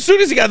to. As soon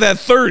as he got that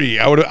 30,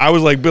 I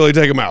was like, Billy,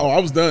 take him out. Oh,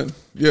 I was done.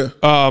 Yeah.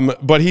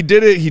 But he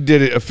did it. He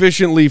did it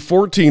efficiently.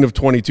 14 of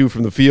 22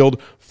 from the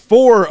field,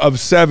 4 of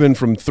 7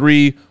 from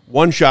 3,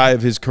 one shy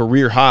of his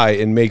career high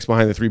in makes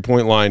behind the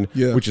 3-point line,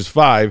 which is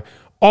 5.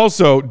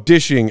 Also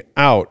dishing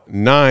out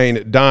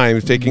 9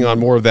 dimes, taking on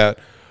more of that,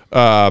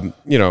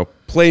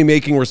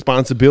 playmaking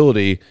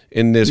responsibility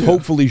in this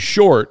hopefully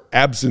short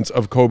absence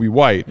of Coby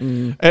White.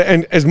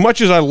 And as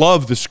much as I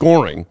love the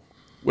scoring,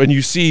 when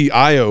you see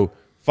Ayo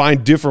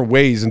find different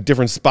ways and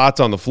different spots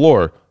on the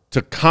floor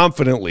to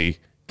confidently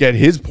get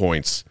his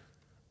points,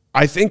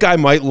 I think I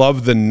might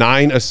love the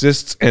 9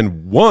 assists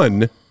and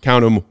 1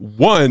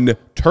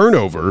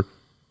 turnover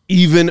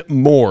even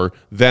more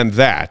than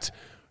that.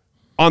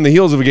 On the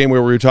heels of a game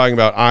where we were talking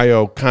about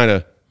Ayo kind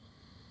of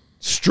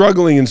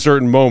struggling in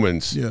certain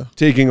moments,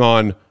 taking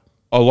on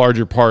a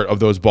larger part of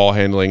those ball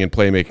handling and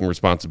playmaking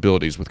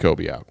responsibilities with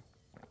Coby out.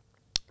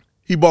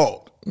 He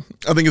balled.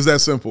 I think it's that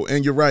simple.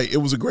 And you're right. It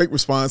was a great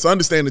response. I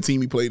understand the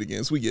team he played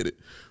against. We get it.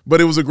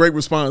 But it was a great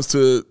response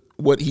to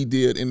what he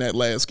did in that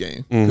last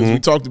game. Because we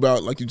talked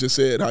about, like you just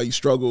said, how he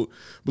struggled. I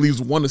believe it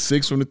was 1 of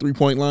 6 from the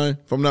 3-point line,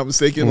 if I'm not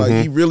mistaken. Like,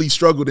 he really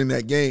struggled in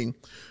that game.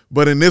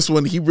 But in this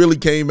one, he really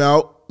came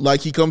out like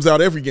he comes out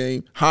every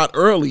game, hot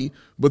early.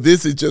 But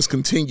this is just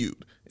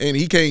continued. And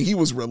he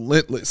was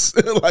relentless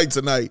like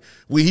tonight.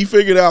 When he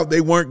figured out they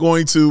weren't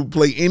going to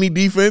play any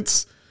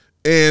defense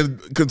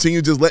and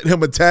continue just letting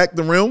him attack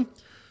the rim,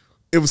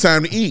 it was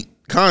time to eat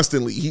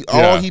constantly.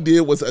 All he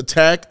did was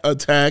attack,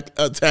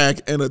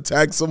 and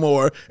attack some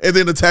more, and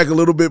then attack a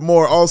little bit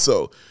more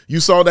also. You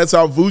saw that's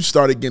how Vooch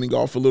started getting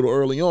off a little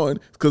early on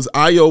because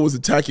Ayo was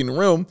attacking the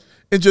rim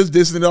and just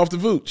dissing it off to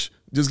Vooch,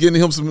 just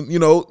getting him some,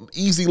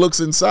 easy looks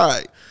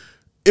inside.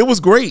 It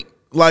was great.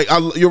 Like,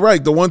 you're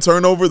right. The 1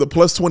 turnover, the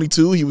plus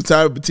 22, he was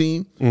tied with the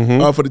team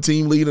for the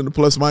team lead and the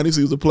plus minus.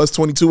 He was a plus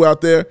 22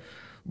 out there.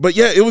 But,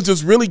 yeah, it was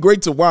just really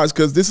great to watch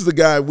because this is a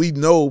guy we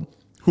know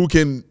who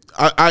can –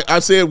 I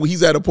said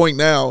he's at a point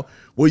now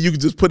where you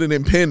can just put it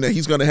in pen that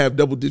he's going to have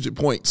double-digit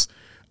points.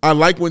 I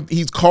like when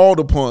he's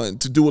called upon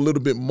to do a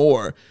little bit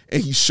more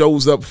and he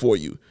shows up for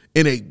you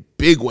in a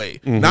big way.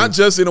 Not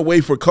just in a way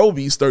for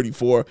Kobe's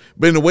 34,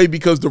 but in a way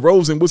because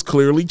DeRozan was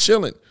clearly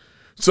chilling.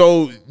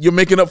 So you're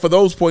making up for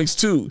those points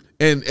too,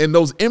 and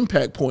those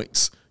impact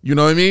points, you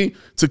know what I mean,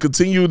 to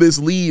continue this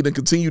lead and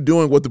continue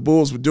doing what the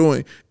Bulls were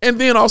doing,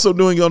 and then also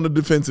doing it on the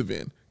defensive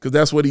end because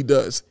that's what he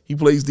does. He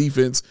plays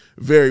defense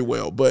very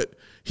well, but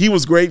he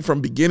was great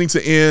from beginning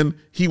to end.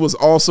 He was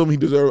awesome. He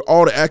deserved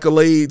all the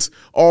accolades,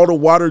 all the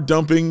water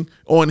dumping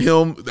on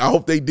him. I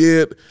hope they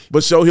did,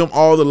 but show him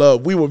all the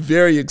love. We were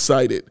very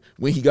excited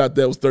when he got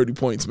those 30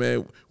 points,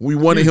 man. We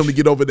wanted him to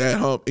get over that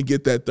hump and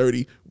get that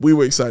 30. We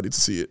were excited to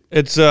see it.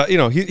 It's,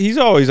 he's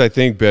always, I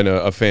think, been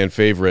a fan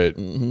favorite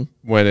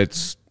when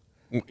it's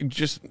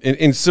just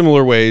in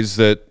similar ways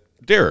that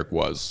Derek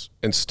was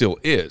and still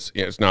is.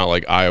 It's not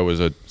like Ayo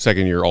was a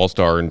second-year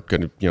All-Star and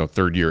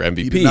third-year MVP.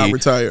 He did not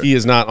retire. He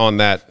is not on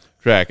that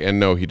track, and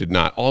no, he did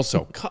not.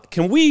 Also,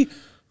 can we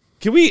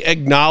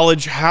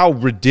acknowledge how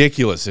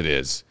ridiculous it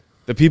is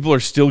that people are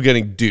still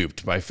getting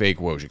duped by fake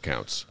Woj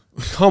accounts?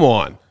 Come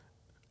on.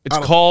 It's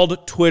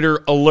called Twitter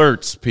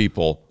alerts,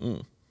 people.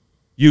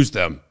 Use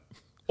them.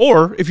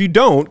 Or if you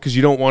don't, because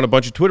you don't want a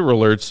bunch of Twitter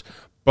alerts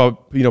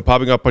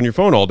popping up on your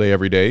phone all day,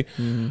 every day,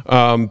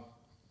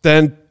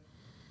 then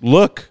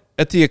look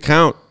at the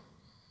account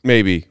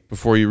maybe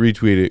before you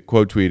retweet it,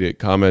 quote tweet it,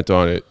 comment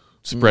on it,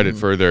 spread it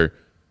further.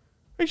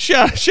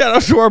 Shout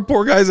out to our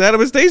poor guys,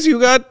 Adam and Stacey,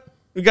 who got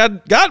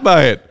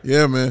by it.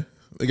 Yeah, man.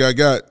 They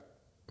got.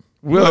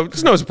 Well,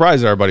 it's no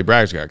surprise that our buddy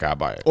Braggs got caught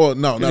by it. Well,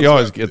 no,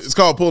 it's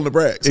called pulling the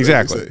Braggs.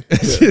 Exactly.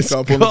 It's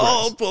called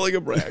pulling a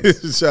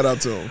Braggs. Shout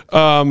out to him.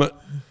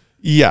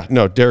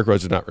 No, Derrick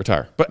Rose did not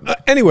retire.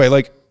 But anyway,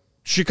 like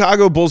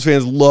Chicago Bulls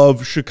fans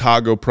love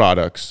Chicago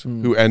products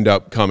who end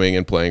up coming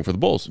and playing for the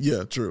Bulls.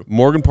 Yeah, true.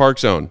 Morgan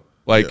Park's own.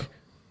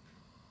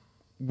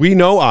 We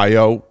know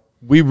Ayo.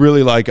 We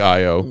really like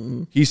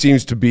Ayo. He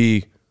seems to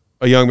be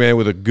a young man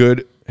with a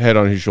good head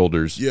on his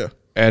shoulders. Yeah.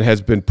 And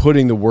has been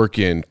putting the work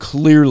in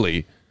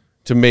clearly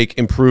to make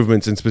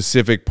improvements in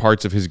specific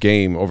parts of his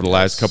game over the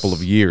last couple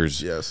of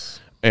years. Yes.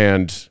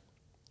 And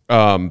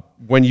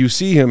when you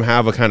see him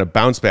have a kind of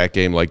bounce back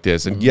game like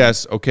this, and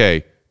yes,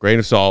 okay, grain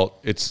of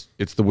salt, it's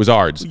the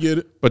Wizards. We get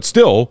it. But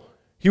still,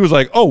 he was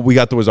like, oh, we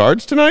got the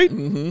Wizards tonight?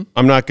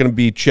 I'm not going to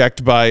be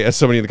checked by, as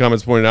somebody in the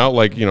comments pointed out,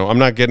 like, I'm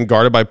not getting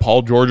guarded by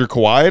Paul George or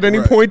Kawhi at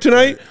any point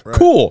tonight. Right.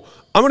 Cool.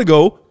 I'm going to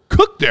go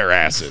cook their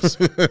asses.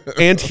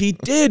 And he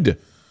did.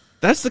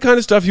 That's the kind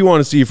of stuff you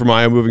want to see from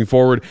Ayo moving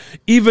forward,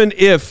 even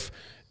if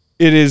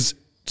it is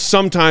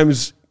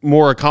sometimes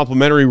more a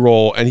complimentary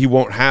role and he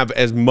won't have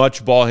as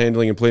much ball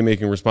handling and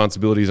playmaking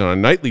responsibilities on a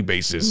nightly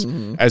basis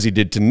as he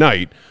did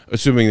tonight,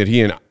 assuming that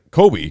he and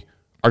Coby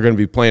are going to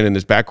be playing in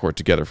this backcourt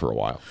together for a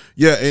while.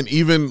 Yeah, and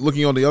even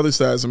looking on the other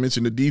side, as I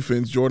mentioned, the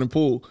defense, Jordan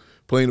Poole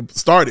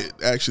started,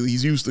 actually.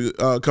 He's used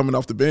to coming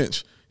off the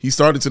bench. He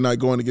started tonight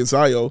going against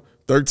Ayo,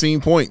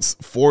 13 points,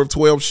 4 of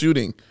 12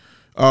 shooting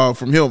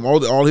from him.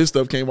 All his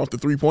stuff came off the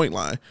three-point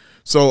line.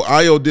 So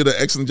Ayo did an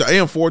excellent job,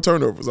 and 4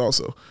 turnovers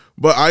also.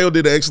 But Ayo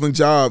did an excellent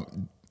job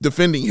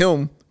defending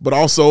him, but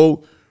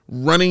also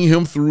running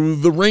him through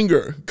the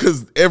ringer,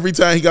 because every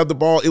time he got the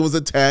ball, it was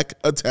attack,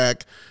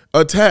 attack,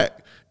 attack.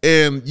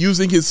 And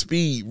using his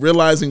speed,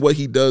 realizing what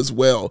he does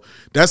well.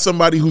 That's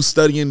somebody who's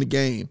studying the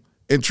game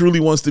and truly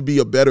wants to be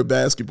a better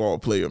basketball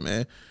player,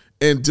 man.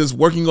 And just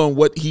working on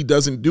what he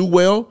doesn't do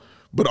well,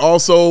 but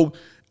also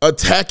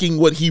attacking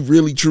what he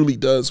really, truly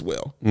does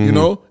well,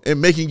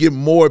 and making it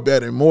more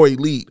better, more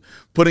elite,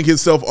 putting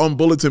himself on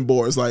bulletin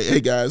boards like, hey,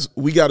 guys,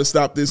 we got to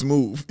stop this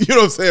move. You know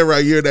what I'm saying,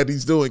 right here, that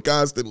he's doing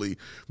constantly.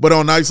 But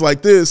on nights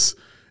like this,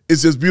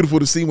 it's just beautiful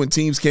to see when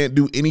teams can't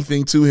do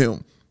anything to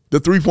him. The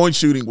three-point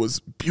shooting was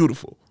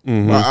beautiful by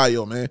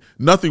Ayo, man.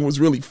 Nothing was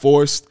really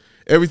forced.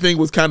 Everything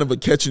was kind of a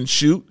catch and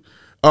shoot.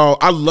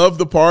 I love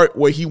the part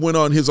where he went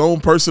on his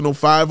own personal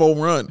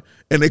 5-0 run,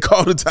 and they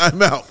called a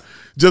timeout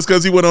just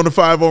because he went on a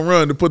 5-0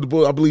 run to put the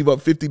Bulls, I believe, up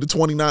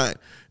 50-29.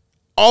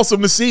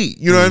 Awesome to see.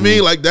 You know what I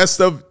mean? Like, that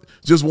stuff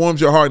just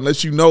warms your heart and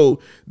lets you know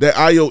that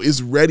Ayo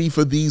is ready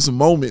for these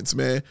moments,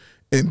 man.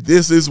 And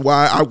this is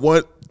why I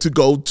want to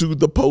go to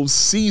the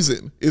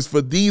postseason, is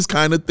for these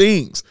kind of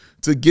things,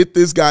 to get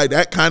this guy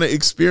that kind of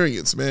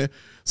experience, man.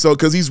 So,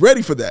 because he's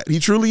ready for that. He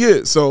truly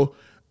is. So,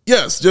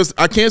 yes,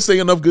 I can't say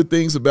enough good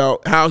things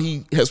about how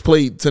he has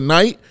played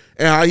tonight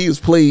and how he has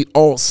played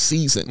all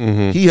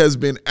season. He has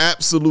been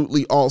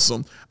absolutely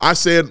awesome. I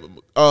said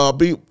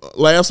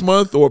last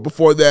month or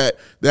before that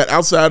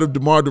outside of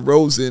DeMar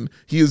DeRozan,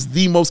 he is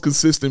the most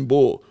consistent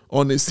Bull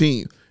on this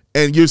team.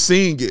 And you're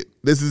seeing it.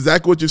 This is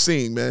exactly what you're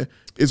seeing, man.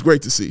 It's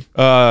great to see.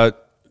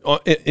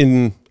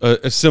 In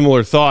a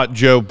similar thought,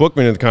 Joe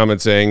Bookman in the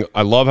comments saying,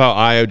 I love how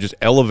Ayo just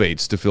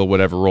elevates to fill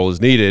whatever role is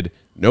needed.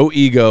 No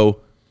ego,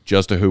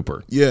 just a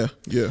hooper. Yeah,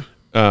 yeah.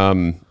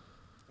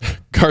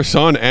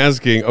 Garcon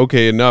asking,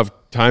 okay, enough.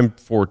 Time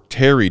for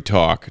Terry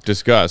talk.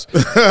 Discuss.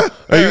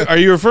 Are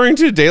you referring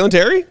to Dalen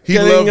Terry? He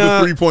loved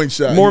the three-point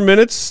shot. More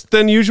minutes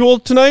than usual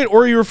tonight?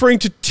 Or are you referring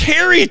to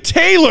Terry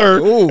Taylor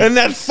and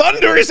that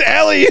thunderous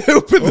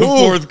alley-oop in the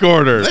fourth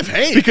quarter? Left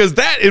hand. Because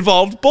that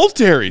involved both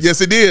Terrys. Yes,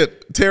 it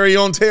did. Terry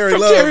on Terry. From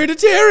love. Terry to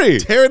Terry.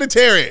 Terry to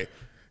Terry.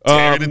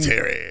 Terry to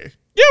Terry.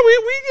 Yeah,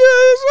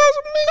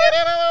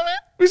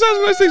 we saw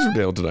some nice things from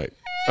Dale tonight.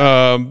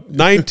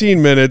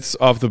 19 minutes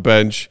off the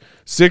bench.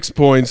 6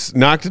 points,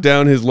 knocked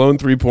down his lone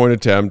three-point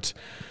attempt,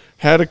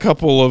 had a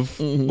couple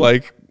of,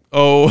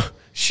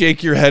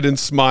 shake your head and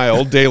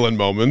smile Dalen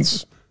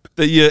moments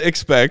that you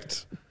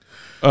expect.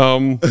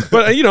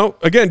 But,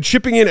 again,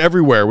 chipping in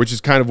everywhere, which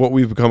is kind of what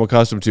we've become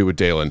accustomed to with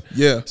Dalen.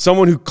 Yeah.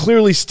 Someone who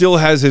clearly still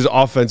has his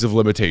offensive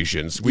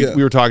limitations. We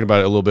were talking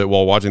about it a little bit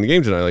while watching the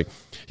game tonight. Like,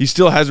 he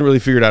still hasn't really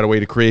figured out a way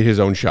to create his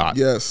own shot.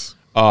 Yes.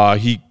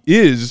 He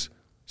is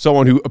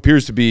someone who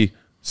appears to be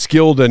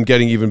skilled and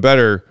getting even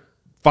better,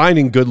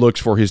 finding good looks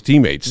for his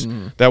teammates.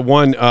 That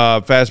one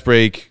fast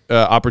break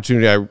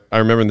opportunity I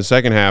remember in the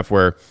second half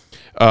where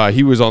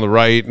he was on the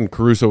right and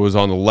Caruso was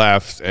on the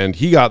left, and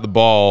he got the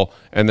ball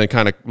and then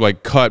kind of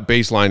like cut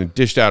baseline and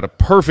dished out a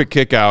perfect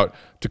kick out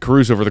to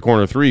Caruso for the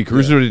corner three.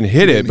 Caruso didn't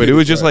hit it, but it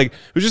was just like,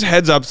 it was just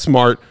heads up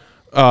smart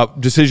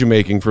decision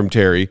making from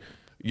Terry.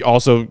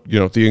 Also,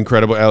 the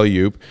incredible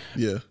alley-oop.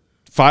 Yeah.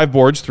 5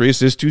 boards, 3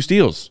 assists, 2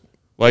 steals.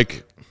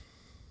 Like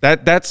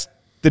that's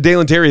the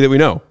Dalen Terry that we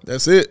know.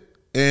 That's it.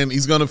 And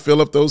he's going to fill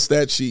up those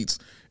stat sheets.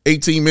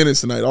 18 minutes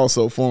tonight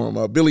also for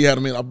him. Billy had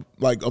him in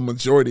like a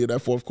majority of that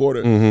fourth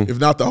quarter, if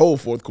not the whole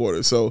fourth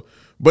quarter. So,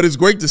 but it's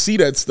great to see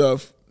that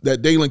stuff,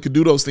 that Dalen could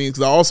do those things.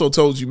 Because I also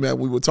told you, man,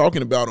 we were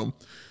talking about him.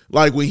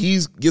 Like when he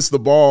gets the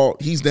ball,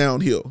 he's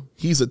downhill.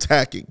 He's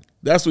attacking.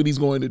 That's what he's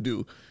going to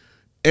do.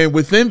 And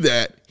within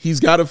that, he's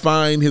got to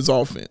find his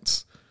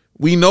offense.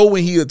 We know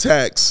when he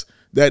attacks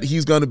that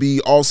he's going to be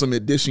awesome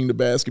at dishing the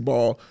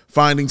basketball,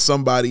 finding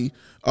somebody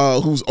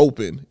who's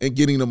open and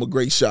getting them a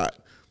great shot.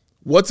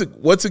 What's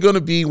it going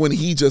to be when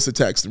he just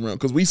attacks the rim?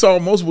 Because we saw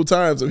multiple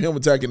times of him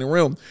attacking the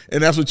rim,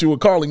 and that's what you were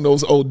calling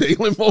those old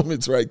Dalen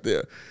moments right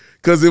there.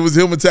 because it was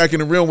him attacking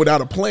the rim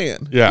without a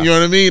plan. Yeah. You know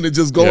what I mean? And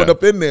just going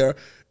up in there.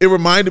 It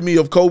reminded me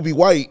of Coby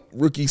White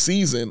rookie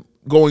season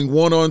going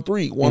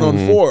 1-on-3,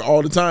 1-on-4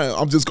 all the time.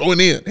 I'm just going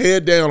in.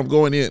 Head down, I'm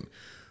going in.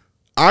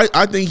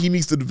 I think he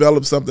needs to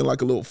develop something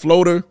like a little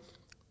floater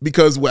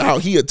because with how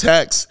he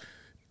attacks,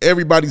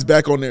 everybody's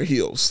back on their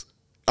heels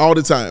all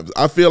the time.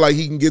 I feel like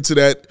he can get to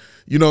that,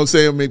 you know what I'm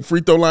saying, make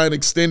free throw line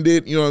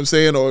extended, you know what I'm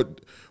saying,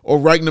 or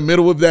right in the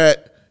middle of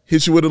that,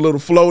 hit you with a little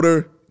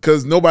floater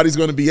because nobody's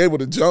going to be able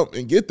to jump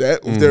and get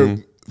that if their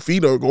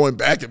feet are going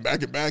back and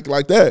back and back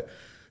like that.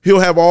 He'll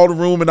have all the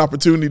room and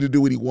opportunity to do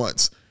what he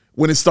wants.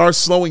 When it starts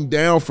slowing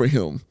down for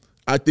him,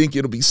 I think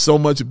it'll be so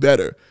much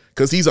better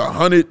because he's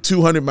 100,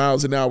 200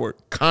 miles an hour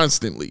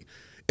constantly.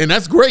 And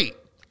that's great.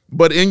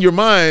 But in your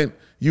mind,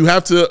 you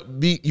have to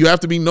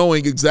be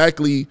knowing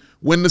exactly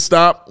when to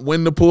stop,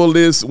 when to pull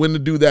this, when to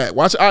do that.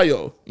 Watch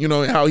Ayo, you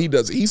know, and how he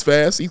does it. He's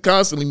fast. He's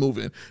constantly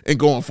moving and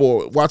going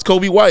forward. Watch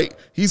Coby White.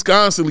 He's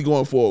constantly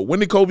going forward.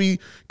 When did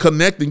Coby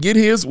connect and get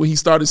his? When he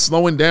started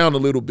slowing down a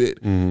little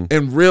bit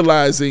and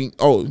realizing,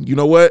 oh, you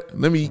know what?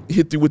 Let me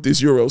hit you with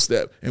this Euro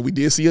step. And we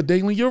did see a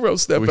daily Euro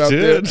step out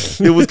there.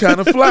 It was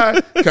kind of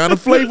fly, kind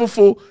of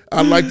flavorful.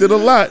 I liked it a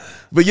lot.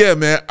 But yeah,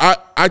 man,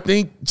 I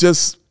think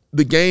just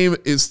the game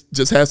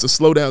just has to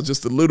slow down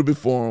just a little bit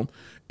for him.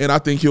 And I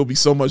think he'll be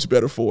so much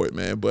better for it,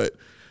 man. But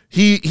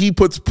he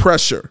puts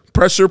pressure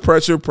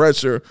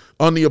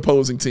on the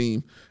opposing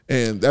team,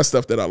 and that's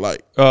stuff that I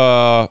like.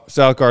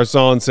 Sal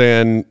Carson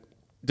saying,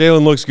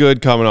 Dalen looks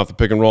good coming off the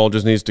pick and roll,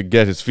 just needs to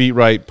get his feet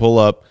right, pull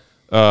up,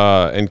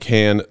 and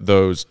can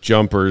those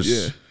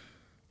jumpers.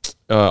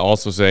 Yeah.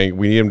 Also saying,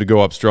 we need him to go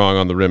up strong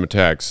on the rim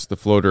attacks. The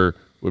floater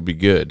would be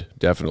good,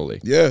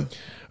 definitely. Yeah.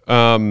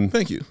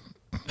 Thank you.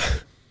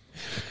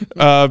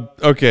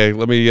 Okay,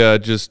 let me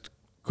just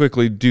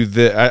quickly do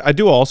this. I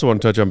do also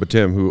want to touch on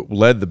Batum, who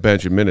led the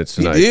bench in minutes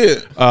tonight. He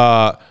did.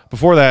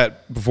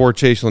 Before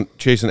Chase and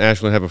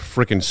Ashland have a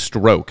freaking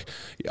stroke.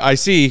 I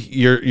see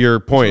your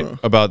point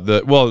about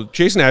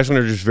Chase and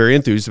Ashland are just very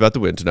enthused about the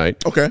win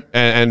tonight. Okay.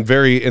 And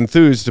very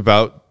enthused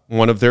about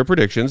one of their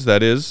predictions.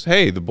 That is,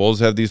 hey, the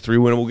Bulls have these 3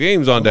 winnable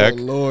games on deck.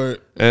 Oh,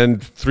 Lord.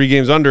 And 3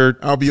 games under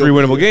 3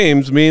 winnable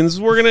games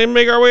means we're going to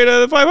make our way to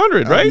the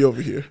 500, right? I'll be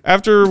over here.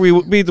 After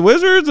we beat the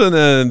Wizards and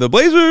then the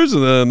Blazers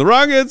and then the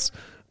Rockets.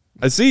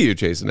 I see you,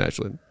 Chase and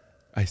Ashland.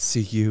 I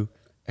see you,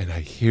 and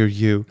I hear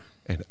you,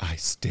 and I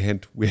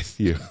stand with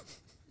you.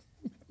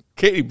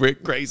 Katie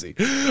Brick, crazy.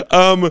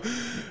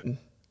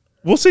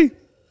 We'll see.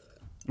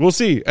 We'll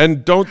see.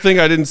 And don't think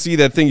I didn't see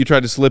that thing you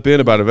tried to slip in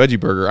about a veggie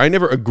burger. I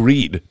never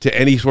agreed to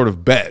any sort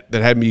of bet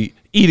that had me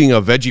eating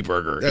a veggie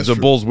burger as the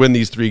Bulls win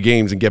these 3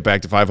 games and get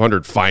back to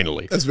 500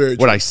 finally. That's very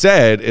true. What I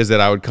said is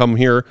that I would come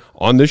here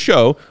on this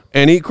show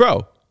and eat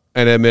crow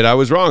and admit I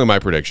was wrong in my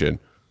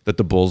prediction that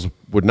the Bulls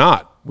would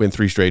not win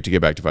 3 straight to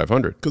get back to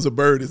 500. Because a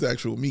bird is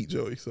actual meat,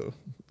 Joey, so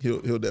he'll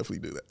definitely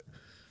do that.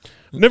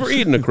 Never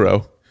eaten a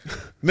crow.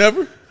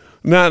 Never?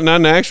 Not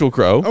an actual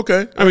crow.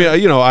 Okay. I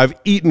mean, you know, I've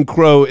eaten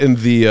crow in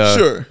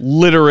the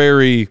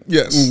literary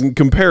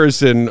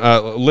comparison,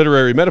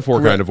 literary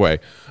metaphor kind of way.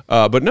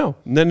 But no,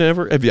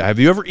 never. Have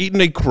you ever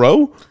eaten a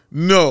crow?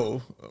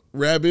 No.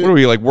 Rabbit. What are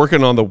we, like,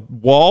 working on the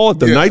wall at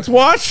the Night's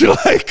Watch?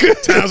 Like,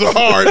 times are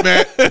hard,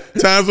 man.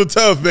 Times are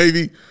tough,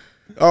 baby.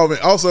 Oh, man.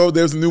 Also,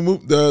 there's a new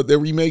movie. They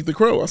remade The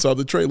Crow. I saw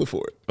the trailer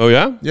for it. Oh,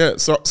 yeah? Yeah.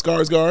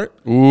 Skarsgård.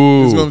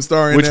 Ooh. He's going to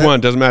star in Which that. one?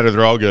 Doesn't matter.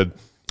 They're all good.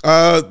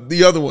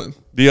 The other one.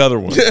 The other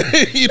one.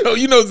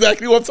 you know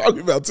exactly what I'm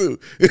talking about, too.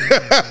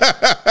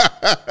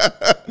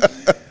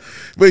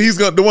 But he's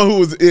going the one who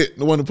was It,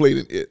 the one who played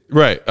in It.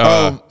 Right.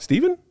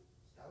 Steven?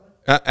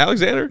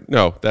 Alexander?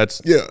 No,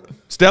 that's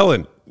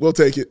Stellan. We'll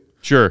take it.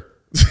 Sure.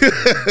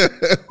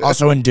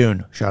 Also in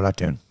Dune. Shout out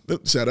Dune.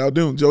 Shout out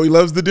Dune. Joey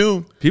loves the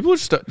Dune. People are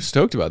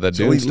stoked about that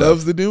Dune Joey stuff.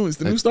 loves the Dune. It's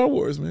the new Star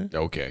Wars, man.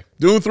 Okay.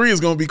 Dune 3 is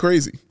going to be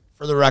crazy.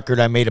 For the record,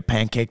 I made a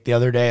pancake the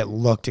other day. It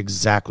looked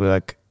exactly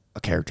like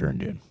a character in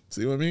Dune.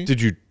 See what I mean? Did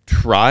you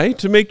try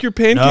to make your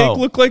pancake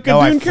look like a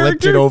Dune character? I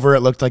flipped it over. It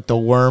looked like the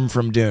worm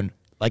from Dune.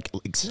 Like,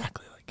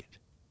 exactly like it.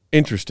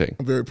 Interesting.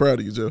 I'm very proud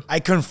of you, Joe. I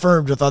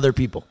confirmed with other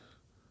people.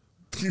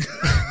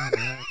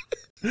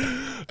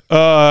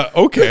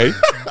 Okay.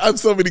 I have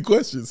so many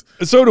questions.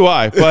 So do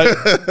I.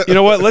 But you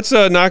know what? Let's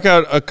knock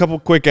out a couple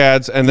quick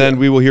ads, and then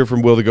we will hear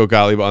from Will the Go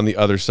Gottlieb on the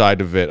other side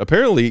of it.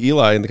 Apparently,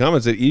 Eli in the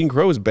comments said eating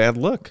crow is bad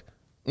luck.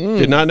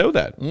 Did not know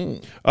that.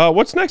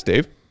 What's next,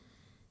 Dave?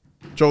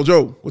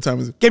 Joe, what time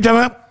is it? Game time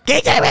up.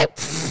 Game time up.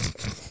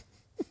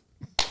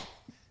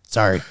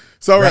 Sorry.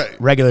 It's all right.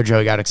 Regular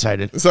Joe got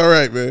excited. It's all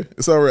right, man.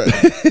 It's all right.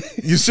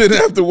 You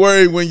shouldn't have to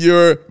worry when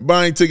you're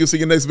buying tickets to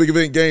your next big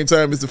event. Game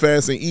Time is the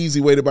fast and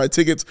easy way to buy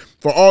tickets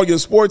for all your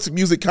sports,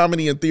 music,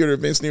 comedy, and theater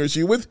events nearest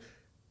you with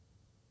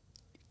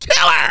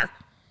killer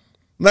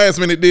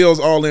last-minute deals,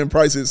 all-in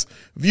prices,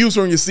 views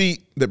from your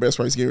seat, the best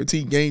price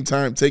guarantee. Game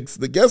Time takes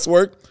the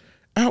guesswork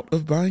out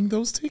of buying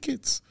those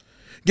tickets.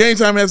 Game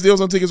Time has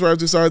deals on tickets right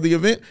after the start of the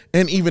event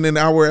and even an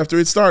hour after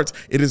it starts.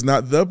 It is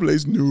not the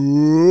place.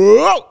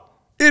 No.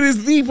 It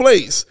is the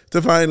place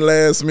to find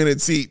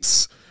last-minute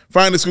seats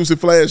Find exclusive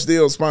flash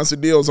deals,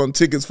 sponsored deals on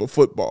tickets for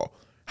football,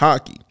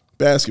 hockey,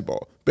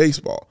 basketball,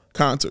 baseball,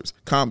 concerts,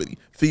 comedy,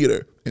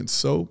 theater, and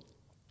so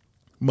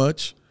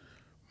much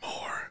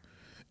more.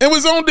 And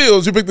with Zone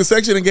Deals, you pick the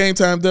section and Game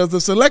Time does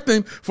the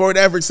selecting for an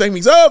average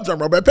savings of, drum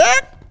roll back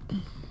pack,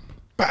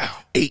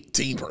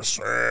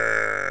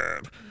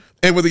 18%.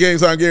 And with the Game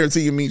Time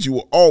guarantee, it means you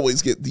will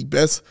always get the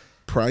best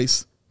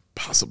price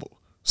possible.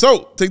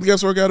 So take the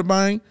guesswork out of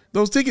buying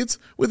those tickets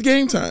with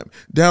Game Time.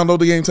 Download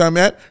the Game Time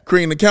app,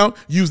 create an account,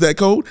 use that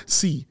code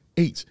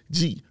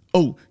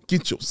CHGO.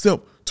 Get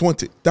yourself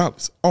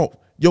 $20 off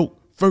your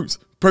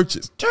first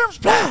purchase. Terms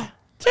apply.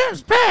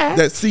 Terms apply.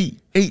 That's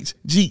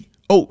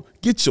CHGO.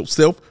 Get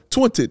yourself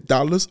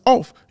 $20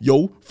 off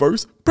your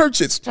first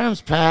purchase.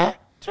 Terms apply.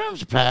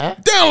 Terms apply.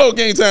 Download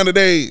Game Time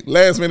today.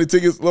 Last minute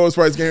tickets, lowest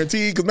price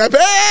guaranteed. Because matter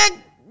of fact,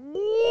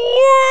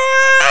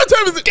 what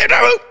time is it? Get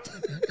out.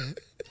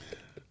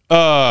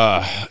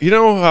 You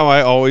know how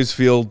I always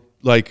feel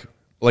like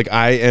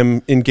I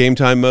am in Game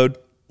Time mode?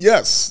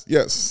 Yes,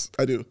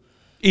 I do.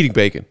 Eating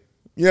bacon.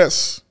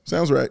 Yes,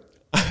 sounds right.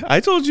 I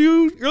told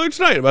you earlier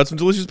tonight about some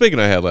delicious bacon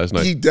I had last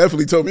night. He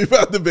definitely told me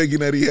about the bacon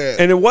that he had.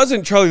 And it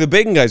wasn't Charlie the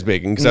Bacon Guy's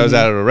bacon because I was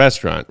out at a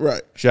restaurant.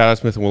 Right. Shout out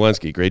Smith &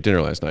 Walensky. Great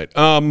dinner last night.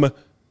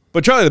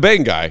 But Charlie the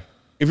Bacon Guy,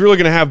 if you're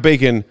looking to have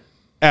bacon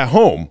at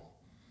home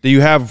that you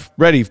have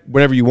ready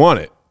whenever you want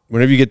it,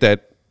 whenever you get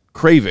that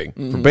craving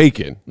for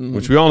bacon,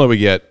 which we all know we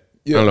get,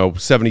 I don't know,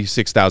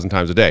 76,000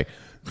 times a day.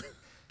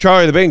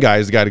 Charlie the Bacon Guy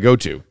is the guy to go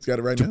to. He's got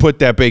it right to now. Put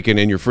that bacon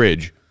in your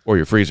fridge or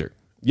your freezer.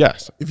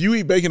 Yes. If you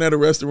eat bacon at a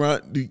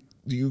restaurant, do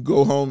you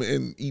go home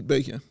and eat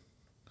bacon?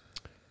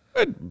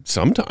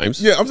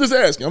 Sometimes. Yeah, I'm just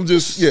asking.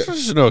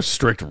 There's no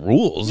strict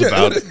rules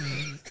about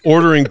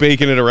ordering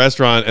bacon at a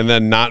restaurant and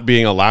then not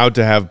being allowed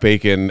to have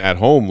bacon at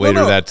home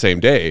later that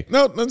same day.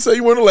 No, not say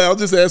you weren't allowed.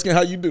 Just asking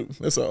how you do.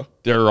 That's all.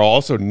 There are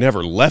also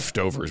never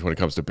leftovers when it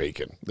comes to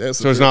bacon. That's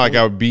so it's not like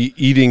I would be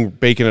eating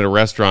bacon at a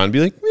restaurant and be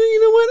like, well, you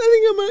know what?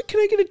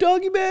 Can I get a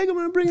doggy bag? I'm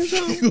going to bring it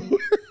home.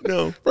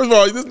 No. First of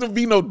all, there's going to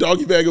be no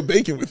doggy bag of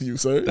bacon with you,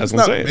 sir. That's it's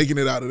what I'm not saying. making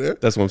it out of there.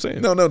 That's what I'm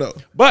saying. No.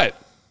 But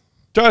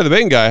Charlie the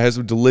Bacon Guy has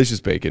some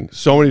delicious bacon.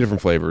 So many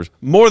different flavors.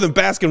 More than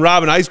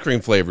Baskin-Robbins ice cream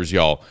flavors,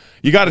 y'all.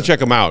 You got to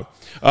check him out.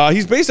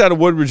 He's based out of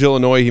Woodbridge,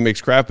 Illinois. He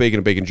makes craft bacon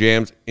and bacon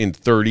jams in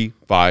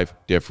 35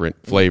 different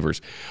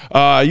flavors.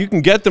 You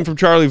can get them from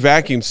Charlie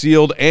vacuum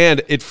sealed,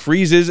 and it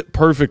freezes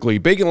perfectly.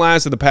 Bacon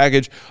lasts in the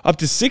package up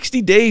to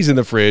 60 days in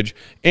the fridge,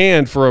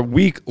 and for a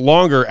week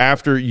longer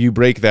after you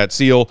break that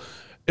seal.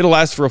 It'll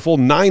last for a full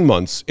 9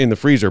 months in the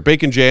freezer.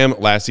 Bacon jam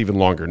lasts even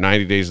longer,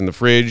 90 days in the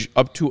fridge,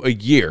 up to a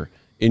year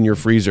in your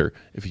freezer.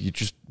 If you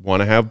just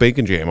want to have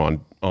bacon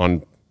jam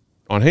on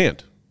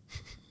hand.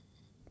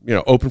 You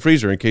know, open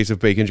freezer in case of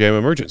bacon jam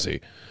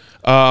emergency.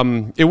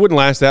 It wouldn't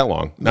last that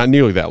long, not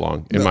nearly that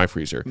long in my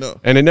freezer. No.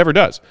 And it never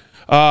does.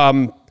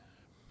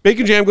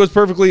 Bacon jam goes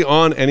perfectly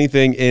on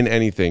anything in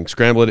anything.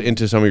 Scramble it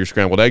into some of your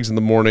scrambled eggs in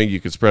the morning.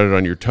 You can spread it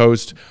on your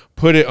toast.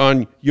 Put it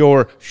on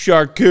your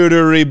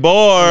charcuterie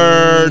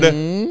board the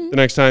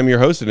nenext time you're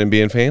hosting and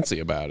being fancy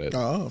about it.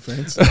 Oh,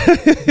 fancy.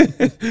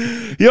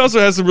 He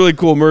also has some really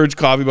cool merch,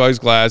 coffee mugs,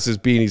 glasses,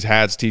 beanies,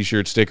 hats,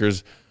 T-shirts,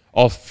 stickers,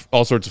 all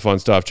sorts of fun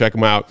stuff. Check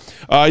them out.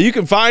 You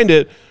can find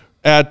it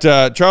at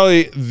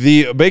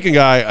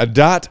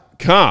charliethebaconguy.com.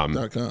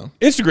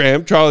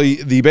 Instagram,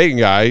 Charlie the Bacon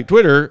Guy.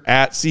 Twitter,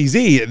 at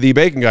CZ the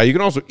Bacon Guy. You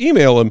can also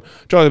email him,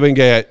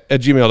 charliethebaconguy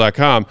at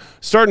gmail.com.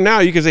 Starting now,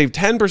 you can save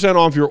 10%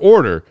 off your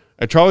order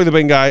at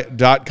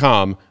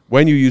charliethebaconguy.com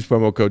when you use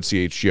promo code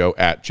CHGO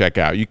at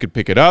checkout. You could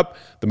pick it up,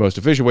 the most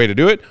efficient way to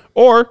do it,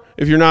 or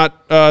if you're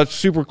not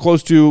super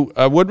close to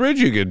Woodbridge,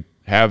 you could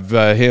have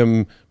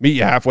him meet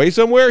you halfway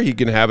somewhere. He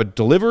can have it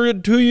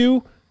delivered to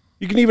you.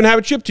 You can even have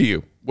it shipped to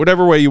you,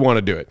 whatever way you want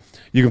to do it.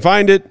 You can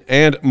find it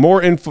and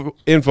more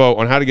info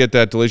on how to get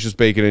that delicious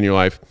bacon in your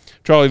life,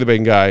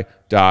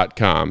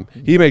 charliethebaconguy.com.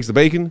 He makes the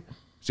bacon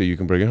so you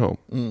can bring it home.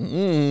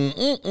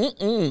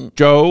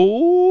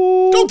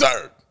 Joe. Go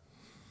turn.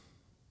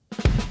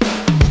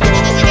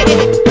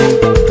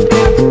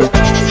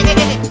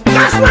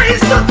 That's where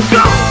he's the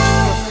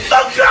GOAT!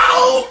 The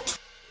GOAT!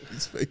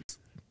 His face.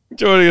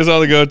 Joining us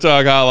on the Go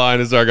Talk hotline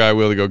is our guy,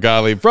 Will the Go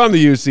Gottlieb from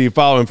the UC.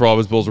 Follow him for all of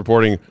his Bulls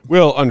reporting.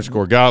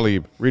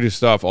 Will_Gottlieb. Read his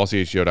stuff,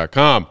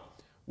 allchgo.com.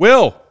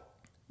 Will,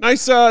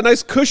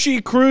 nice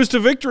cushy cruise to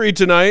victory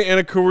tonight and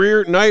a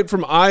career night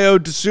from Ayo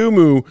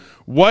Dosunmu.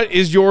 What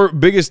is your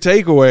biggest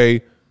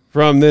takeaway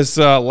from this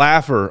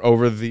laugher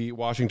over the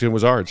Washington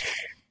Wizards?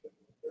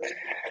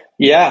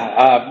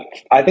 Yeah,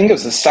 I think it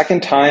was the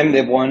second time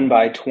they've won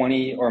by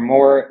 20 or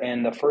more,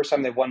 and the first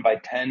time they've won by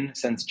 10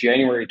 since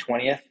January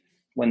 20th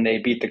when they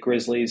beat the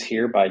Grizzlies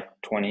here by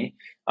 20.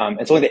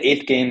 It's only the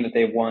eighth game that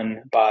they've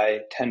won by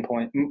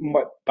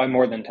by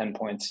more than 10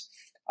 points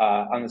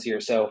on this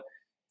year. So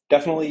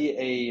definitely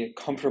a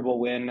comfortable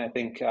win. I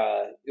think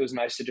it was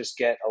nice to just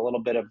get a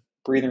little bit of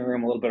breathing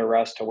room, a little bit of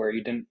rest to where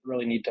you didn't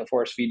really need to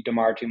force feed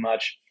DeMar too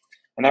much.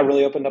 And that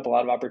really opened up a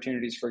lot of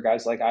opportunities for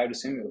guys like Ayo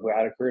Dosunmu, who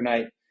had a career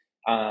night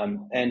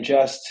and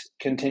just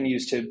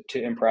continues to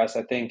impress.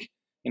 I think,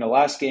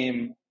 last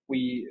game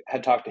we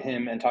had talked to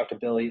him and talked to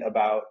Billy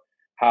about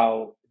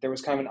how there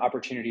was kind of an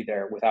opportunity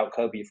there without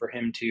Coby for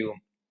him to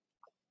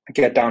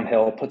get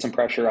downhill, put some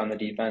pressure on the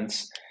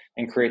defense,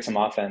 and create some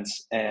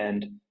offense.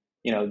 And,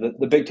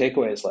 the big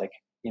takeaway is like,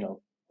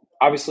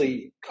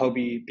 obviously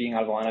Coby being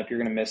out of the lineup, you're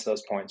going to miss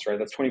those points, right?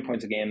 That's 20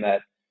 points a game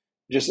that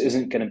just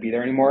isn't going to be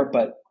there anymore.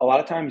 But a lot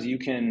of times you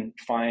can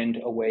find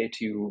a way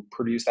to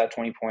produce that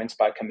 20 points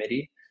by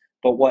committee.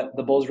 But what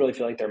the Bulls really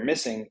feel like they're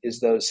missing is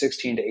those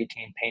 16 to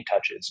 18 paint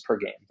touches per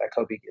game that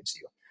Coby gives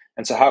you.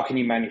 And so how can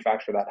you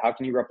manufacture that? How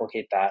can you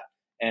replicate that?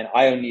 And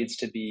Ayo needs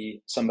to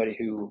be somebody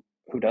who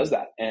does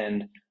that.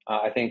 And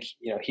I think,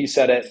 he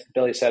said it,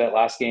 Billy said it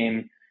last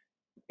game,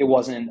 it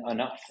wasn't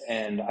enough.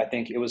 And I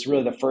think it was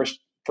really the first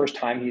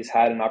time he's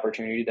had an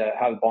opportunity to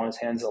have the ball in his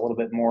hands a little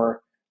bit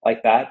more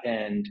like that.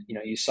 And,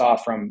 you saw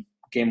from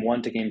game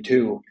 1 to game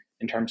 2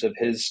 in terms of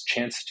his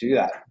chance to do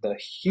that, the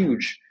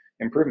huge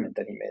improvement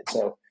that he made.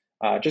 So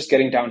just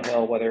getting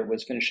downhill, whether it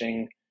was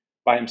finishing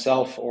by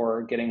himself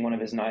or getting one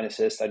of his 9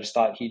 assists, I just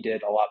thought he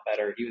did a lot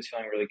better. He was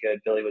feeling really good.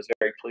 Billy was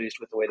very pleased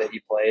with the way that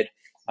he played.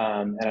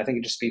 And I think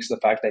it just speaks to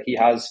the fact that he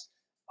has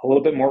a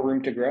little bit more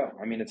room to grow.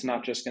 I mean, it's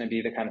not just going to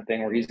be the kind of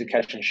thing where he's a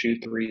catch and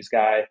shoot threes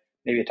guy,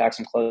 maybe attack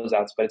some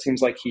closeouts, but it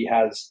seems like he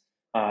has,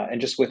 and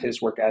just with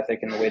his work ethic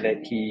and the way that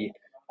he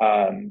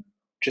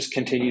just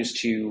continues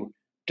to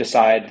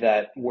decide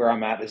that where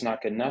I'm at is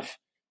not good enough,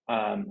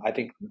 I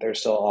think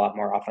there's still a lot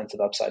more offensive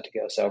upside to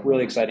go. So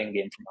really exciting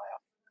game from Ayo.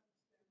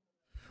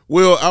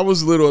 Well, I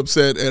was a little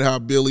upset at how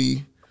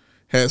Billy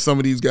had some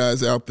of these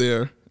guys out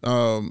there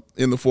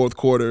in the fourth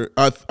quarter.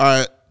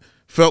 I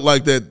felt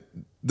like that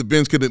the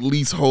bench could at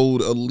least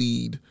hold a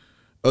lead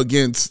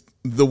against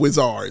the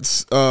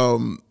Wizards.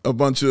 A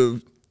bunch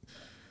of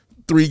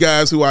 3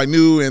 guys who I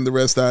knew and the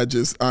rest I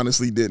just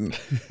honestly didn't.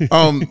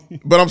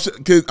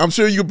 But I'm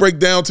sure you could break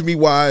down to me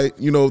why,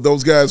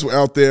 those guys were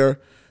out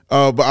there.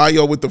 But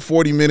Ayo with the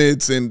 40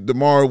 minutes and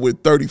DeMar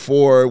with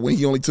 34 when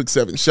he only took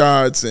 7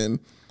 shots, and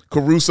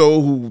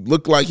Caruso, who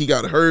looked like he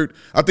got hurt.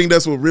 I think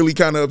that's what really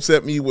kind of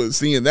upset me, was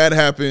seeing that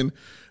happen.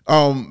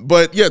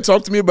 But yeah,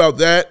 talk to me about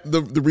that,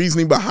 the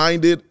reasoning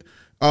behind it,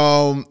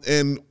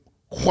 and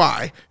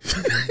why.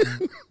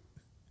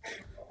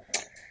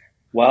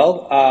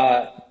 Well,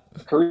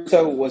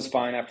 Caruso was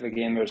fine after the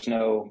game. There's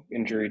no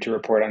injury to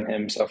report on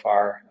him so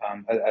far,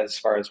 as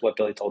far as what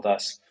Billy told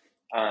us.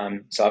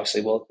 So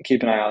obviously we'll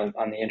keep an eye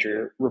on the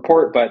injury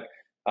report, but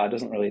it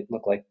doesn't really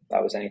look like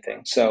that was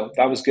anything. So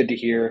that was good to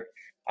hear.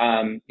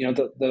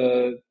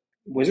 The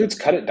Wizards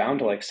cut it down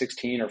to like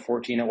 16 or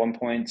 14 at one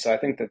point. So I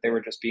think that they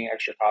were just being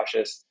extra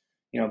cautious.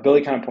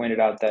 Billy kind of pointed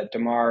out that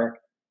DeMar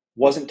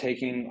wasn't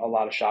taking a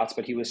lot of shots,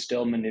 but he was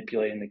still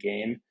manipulating the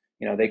game.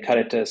 They cut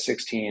it to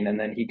 16 and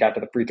then he got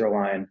to the free throw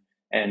line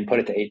and put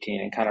it to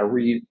 18 and kind of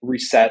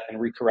reset and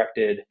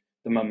recorrected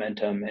the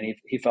momentum. And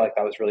he felt like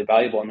that was really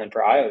valuable. And then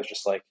for Ayo, it was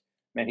just like,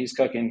 man, he's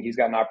cooking. He's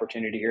got an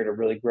opportunity here to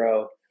really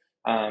grow.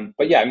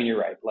 But yeah, I mean, you're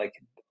right. Like,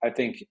 I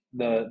think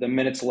the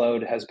minutes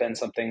load has been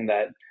something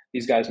that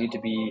these guys need to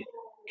be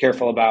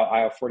careful about.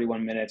 Ayo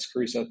 41 minutes,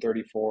 Caruso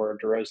 34,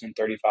 DeRozan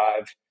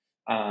 35.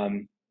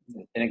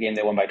 In a game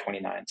they won by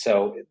 29.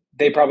 So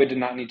they probably did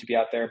not need to be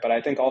out there. But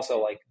I think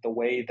also like the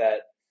way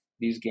that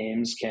these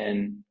games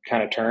can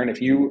kind of turn,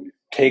 if you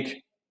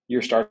take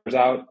your starters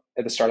out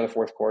at the start of the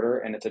fourth quarter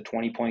and it's a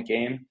 20-point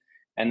game,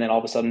 and then all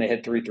of a sudden they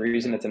hit 3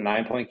 threes and it's a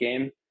 9-point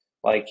game,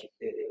 like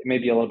it may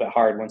be a little bit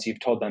hard once you've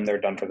told them they're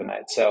done for the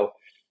night. So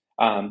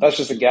that's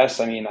just a guess.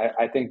 I mean,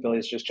 I think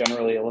Billy's just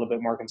generally a little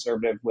bit more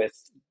conservative with,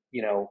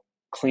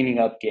 cleaning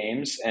up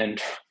games.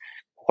 And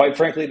quite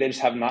frankly, they just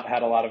have not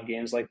had a lot of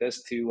games like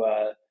this to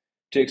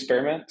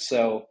experiment.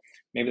 So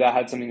maybe that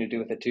had something to do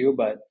with it too.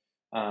 But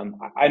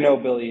I know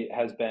Billy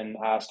has been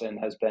asked and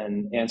has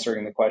been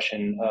answering the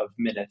question of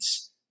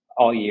minutes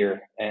all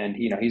year. And,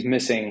 he's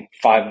missing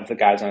 5 of the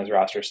guys on his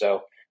roster.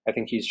 So I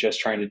think he's just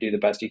trying to do the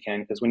best he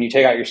can, because when you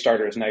take out your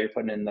starters, now you're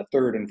putting in the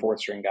 3rd and 4th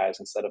string guys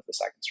instead of the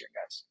 2nd string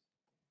guys.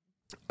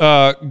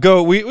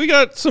 We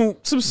got some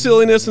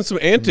silliness and some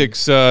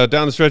antics down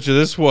the stretch of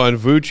this one.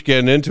 Vooch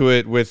getting into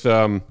it with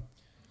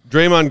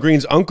Draymond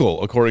Green's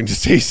uncle, according to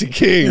Stacey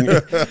King.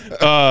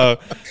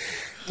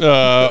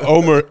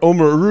 Omar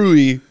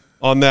Rui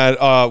on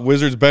that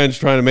Wizards bench,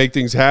 trying to make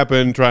things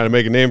happen, trying to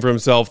make a name for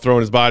himself,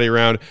 throwing his body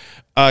around.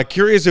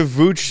 Curious if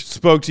Vooch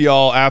spoke to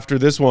y'all after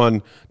this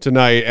one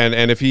tonight,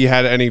 and if he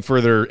had any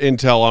further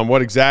intel on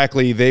what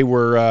exactly they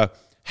were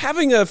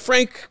having a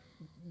frank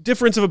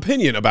difference of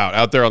opinion about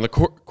out there on the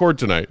court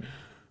tonight.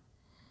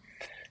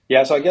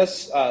 Yeah, so I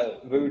guess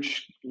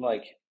Vooch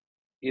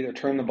either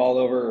turned the ball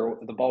over or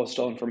the ball was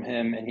stolen from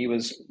him, and he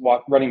was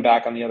running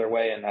back on the other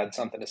way and had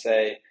something to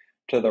say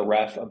to the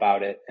ref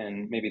about it,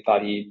 and maybe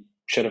thought he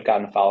should have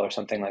gotten a foul or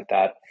something like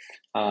that.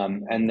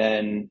 And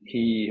then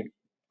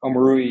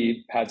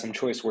Omarui had some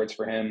choice words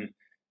for him.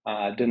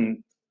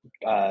 Didn't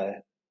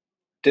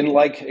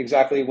like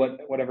exactly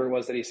whatever it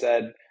was that he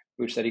said.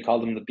 Vooch said he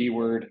called him the B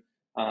word.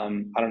 I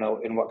don't know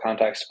in what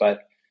context, but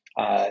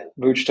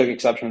Vooch took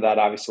exception to that,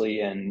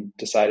 obviously, and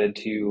decided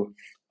to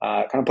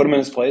kind of put him in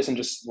his place and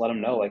just let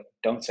him know, like,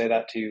 don't say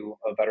that to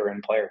a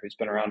veteran player who's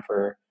been around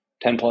for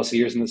 10 plus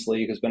years in this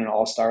league, who's been an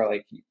all-star.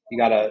 Like,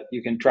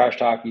 you can trash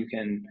talk, you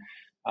can,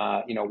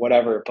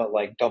 whatever, but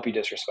like, don't be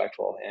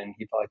disrespectful. And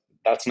he felt like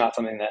that's not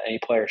something that any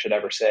player should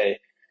ever say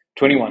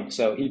to anyone.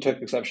 So he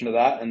took exception to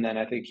that. And then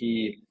I think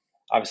he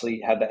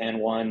obviously had the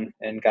N1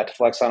 and got to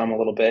flex on him a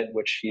little bit,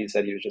 which he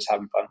said he was just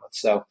having fun with.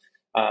 So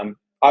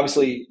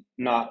obviously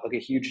not like a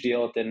huge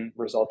deal. It didn't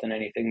result in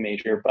anything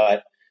major,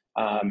 but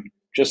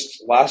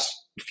just last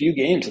few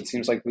games, it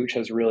seems like Vooch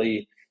has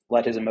really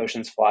let his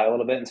emotions fly a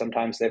little bit. And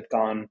sometimes they've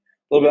gone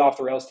a little bit off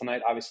the rails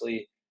tonight.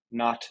 Obviously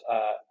not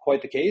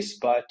quite the case,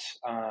 but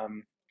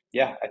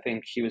I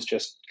think he was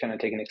just kind of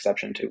taking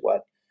exception to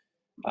what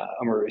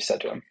Amari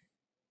said to him.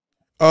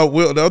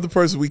 Well, the other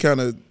person we kind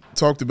of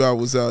talked about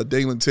was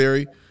Dalen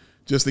Terry,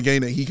 just the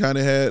game that he kind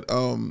of had.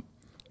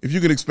 If you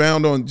could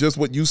expound on just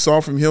what you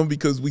saw from him,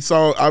 because we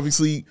saw,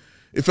 obviously,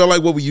 it felt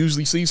like what we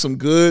usually see, some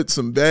good,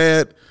 some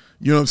bad,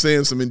 you know what I'm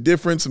saying, some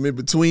indifference, some in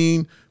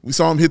between. We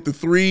saw him hit the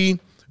three,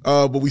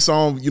 but we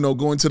saw him,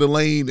 go into the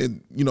lane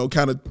and,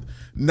 kind of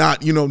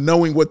not,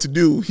 knowing what to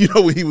do,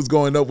 when he was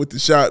going up with the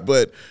shot.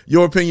 But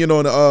your opinion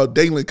on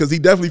Dalen, because he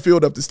definitely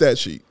filled up the stat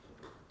sheet.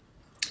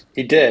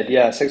 He did,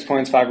 yeah. 6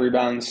 points, 5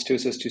 rebounds, 2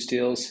 assists, 2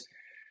 steals.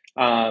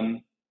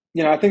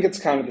 I think it's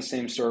kind of the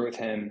same story with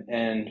him.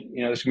 And,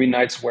 there's going to be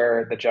nights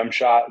where the jump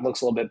shot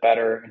looks a little bit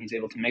better and he's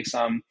able to make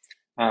some.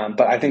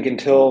 But I think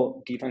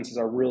until defenses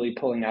are really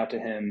pulling out to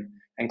him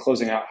and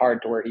closing out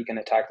hard to where he can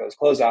attack those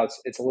closeouts,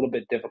 it's a little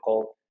bit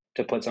difficult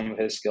to put some of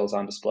his skills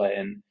on display.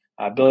 And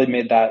Billy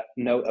made that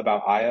note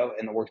about Ayo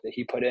and the work that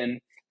he put in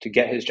to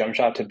get his jump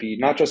shot to be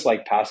not just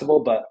like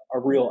passable, but a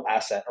real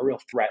asset, a real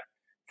threat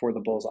for the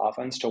Bulls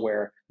offense, to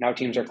where now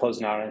teams are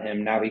closing out on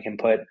him. Now he can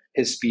put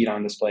his speed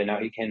on display. Now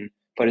he can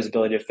put his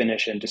ability to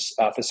finish and just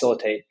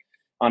facilitate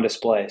on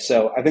display.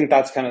 So I think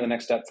that's kind of the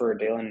next step for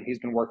Dalen. He's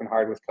been working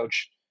hard with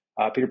Coach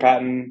Peter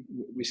Patton.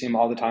 We see him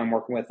all the time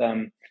working with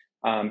them,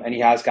 and he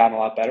has gotten a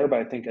lot better. But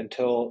I think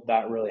until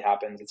that really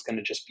happens, it's going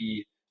to just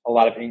be a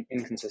lot of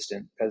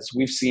inconsistent, because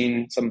we've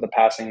seen some of the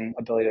passing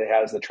ability that he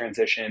has, the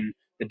transition,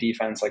 the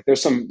defense. Like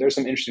there's some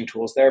interesting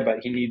tools there, but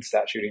he needs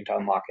that shooting to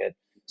unlock it.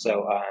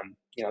 So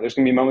there's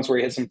going to be moments where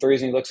he hits some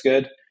threes and he looks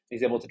good.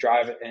 He's able to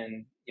drive it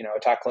and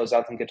attack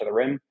closeouts and get to the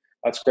rim.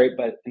 That's great,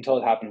 but until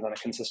it happens on a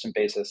consistent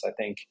basis, I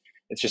think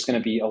it's just going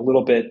to be a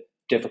little bit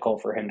difficult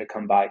for him to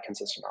come by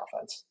consistent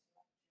offense.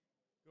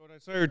 I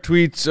saw your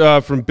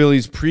tweets from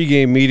Billy's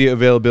pregame media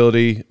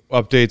availability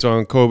updates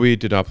on Coby.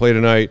 Did not play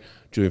tonight.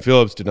 Julian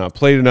Phillips did not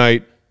play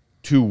tonight.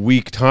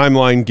 2-week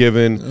timeline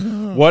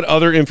given. What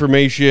other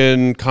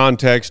information,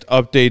 context,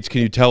 updates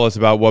can you tell us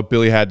about what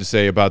Billy had to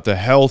say about the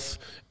health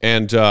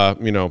and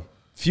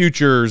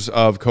futures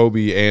of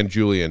Coby and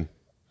Julian?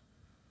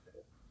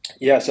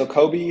 Yeah, so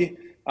Coby,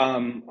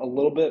 a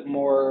little bit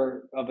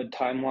more of a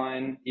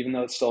timeline, even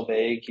though it's still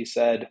vague. He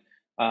said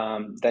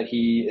that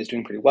he is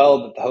doing pretty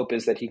well, that the hope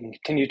is that he can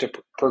continue to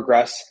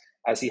progress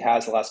as he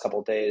has the last couple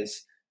of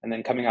days. And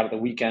then coming out of the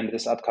weekend,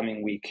 this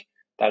upcoming week,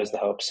 that is the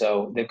hope.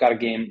 So they've got a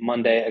game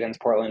Monday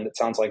against Portland. It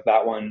sounds like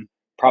that one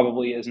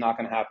probably is not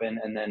going to happen.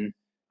 And then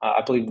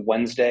I believe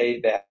Wednesday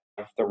they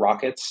have the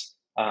Rockets,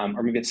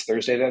 or maybe it's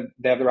Thursday that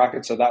they have the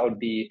Rockets. So that would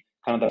be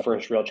kind of the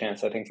first real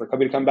chance, I think, for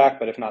Coby to come back.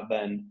 But if not,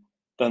 then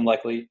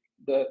likely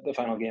the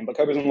final game. But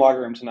Coby's in the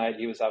locker room tonight.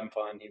 He was having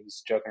fun. He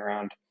was joking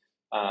around.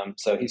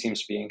 So he seems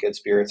to be in good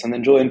spirits. And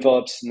then Julian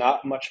Phillips,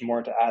 not much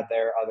more to add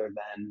there other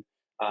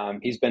than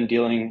he's been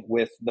dealing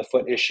with the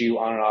foot issue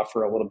on and off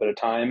for a little bit of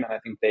time. And I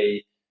think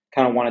they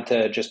kind of wanted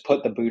to just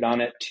put the boot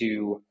on it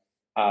to,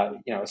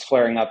 it's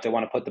flaring up. They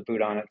want to put the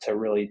boot on it to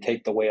really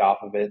take the weight off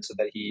of it so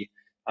that he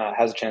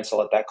has a chance to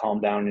let that calm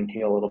down and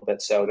heal a little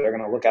bit. So they're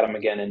going to look at him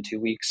again in 2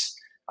 weeks,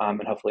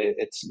 and hopefully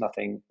it's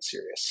nothing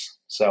serious.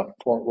 So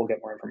we'll get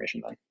more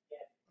information then.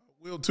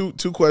 Will,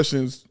 two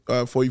questions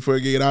for you before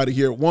we get out of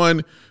here.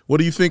 One, what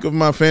do you think of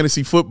my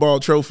fantasy football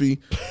trophy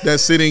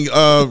that's sitting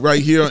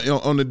right here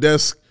on the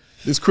desk?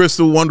 This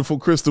wonderful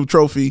crystal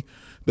trophy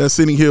that's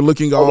sitting here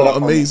looking all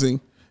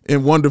amazing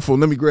and wonderful.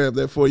 Let me grab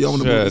that for you. I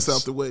want to move this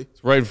out the way.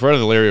 It's right in front of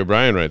the Larry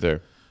O'Brien right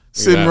there.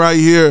 Sitting right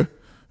here,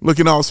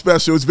 looking all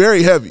special. It's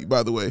very heavy,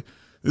 by the way.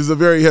 This is a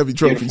very heavy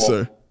trophy,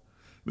 sir.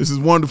 This is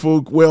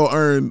wonderful, well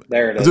earned.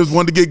 There it is. I just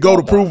wanted to get GOAT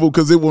approval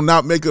because it will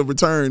not make a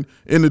return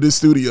into this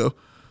studio.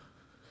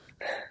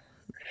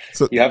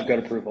 So, you have good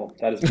approval.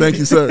 That is thank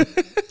you, sir.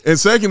 And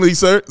secondly,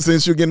 sir,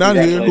 since you're getting out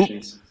of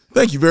here,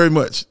 thank you very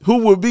much. Who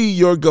will be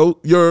your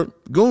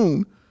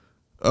goon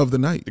of the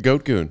night? The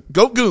GOAT goon.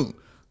 GOAT goon.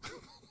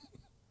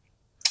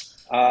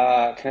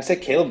 Can I say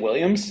Caleb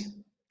Williams?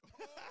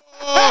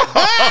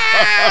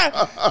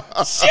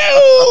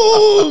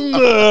 Shoom!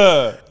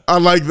 I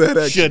like that,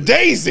 actually.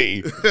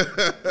 Shadaisy.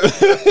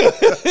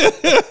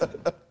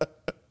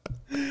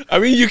 I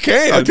mean, you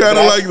can. I kind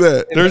of like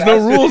that. There's no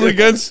rules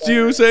against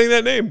you saying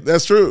that name.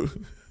 That's true.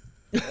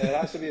 It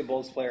has to be a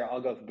Bulls player. I'll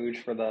go with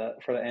Vooch for the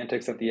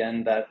antics at the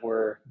end that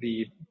were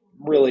the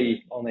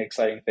really only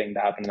exciting thing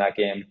to happen in that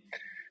game.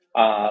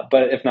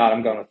 But if not,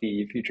 I'm going with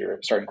the future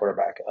starting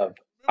quarterback of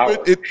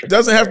But it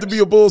doesn't have to be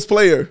a Bulls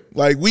player.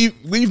 Like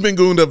we've been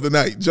gooned of the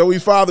night.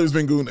 Joey's father's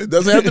been gooned. It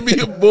doesn't have to be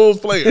a Bulls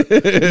player.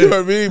 You know what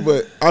I mean?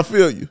 But I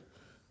feel you.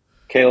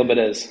 Caleb, it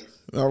is.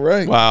 All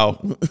right.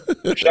 Wow.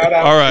 Shout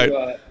out All right.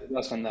 to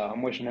Dustin, though.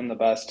 I'm wishing him the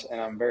best,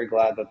 and I'm very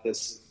glad that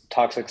this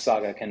toxic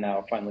saga can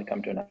now finally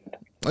come to an end.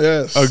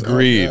 Yes.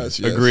 Agreed. Oh, yes,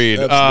 Agreed.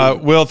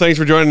 absolutely. Will, thanks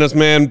for joining us,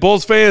 man.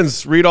 Bulls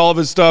fans, read all of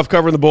his stuff,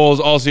 covering the Bulls,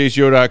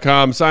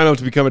 allchgo.com. Sign up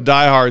to become a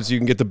diehard so you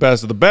can get the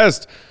best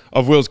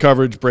of Will's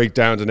coverage,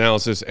 breakdowns,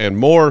 analysis, and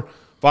more.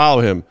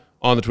 Follow him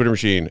on the Twitter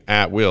machine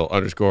at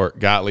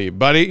Will_Gottlieb.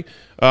 Buddy,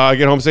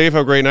 get home safe.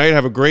 Have a great night.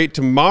 Have a great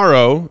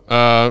tomorrow.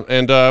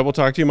 And we'll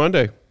talk to you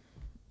Monday.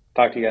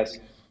 Talk to you guys.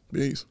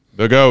 Peace.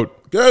 The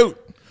GOAT. Goat.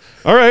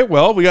 All right.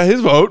 Well, we got his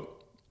vote.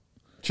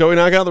 Shall we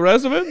knock out the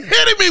rest of it?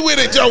 Hit me with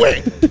it,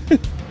 Joey. To be the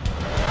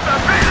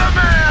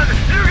man,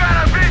 you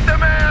gotta beat the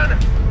man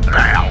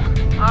now.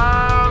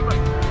 I'm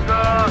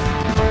the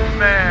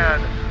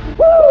man.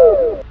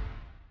 Woo!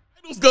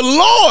 Titles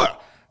galore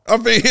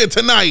up in here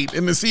tonight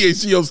in the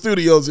CHGO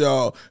studios,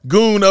 y'all.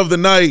 Goon of the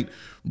night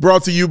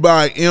brought to you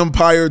by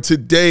Empire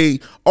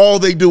Today. All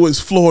they do is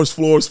floors,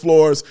 floors,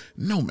 floors,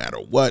 no matter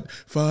what.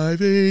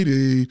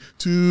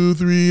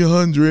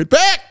 588-2300.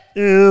 Back!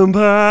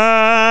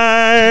 Empire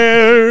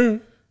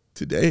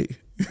Today.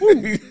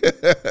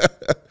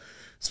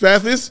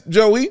 Spathis,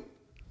 Joey,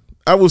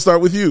 I will start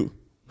with you.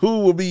 Who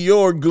will be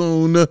your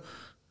goon of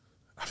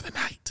the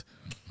night?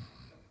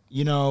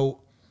 You know,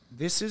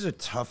 this is a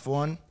tough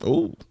one.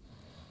 Oh,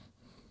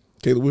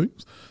 Caleb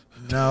Williams?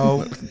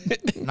 No,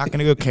 I'm not going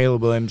to go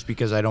Caleb Williams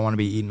because I don't want to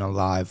be eaten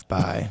alive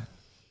by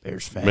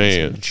Bears fans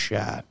in the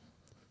chat.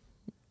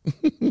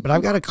 But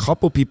I've got a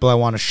couple people I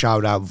want to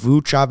shout out.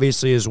 Vooch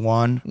obviously is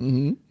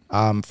one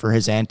for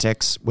his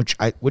antics, which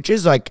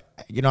is like,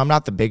 you know, I'm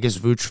not the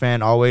biggest Vooch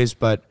fan always,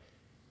 but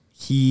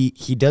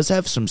he does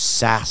have some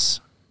sass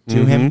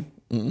to him,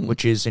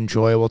 which is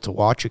enjoyable to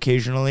watch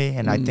occasionally.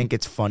 And I think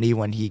it's funny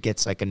when he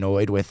gets like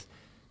annoyed with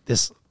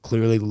this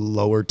clearly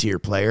lower tier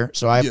player.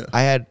 So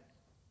I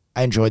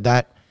enjoyed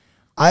that.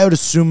 Ayo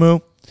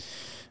Dosunmu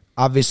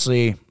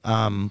obviously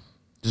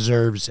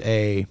deserves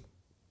a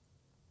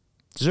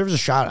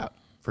shout out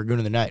for Goon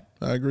of the Night.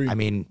 I agree. I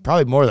mean,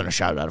 probably more than a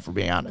shout out if we're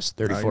being honest.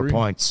 34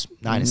 points,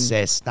 9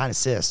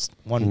 assists,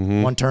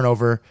 one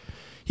turnover.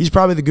 He's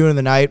probably the Goon of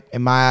the Night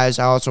in my eyes.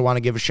 I also want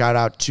to give a shout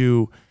out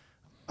to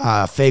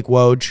Fake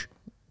Woj,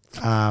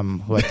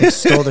 who I think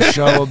stole the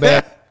show a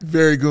bit.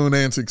 Very goon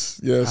antics,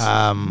 yes.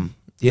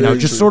 You know,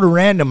 just sort of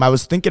random. I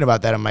was thinking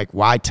about that. I'm like,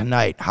 why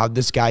tonight? How'd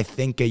this guy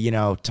think of, you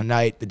know,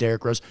 tonight, the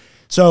Derrick Rose?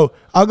 So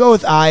I'll go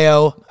with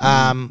Ayo,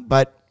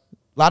 but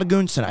a lot of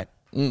goons tonight.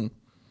 I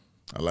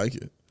like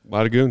it. A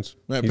lot of goons.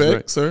 Matt He's Peck,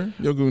 right. sir,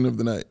 your goon of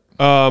the night.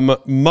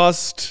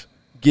 Must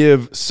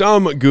give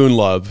some goon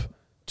love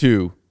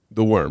to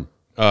the Worm,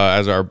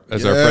 as our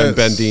friend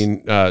Ben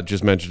Dean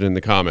just mentioned in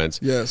the comments.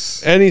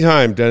 Yes.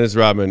 Anytime Dennis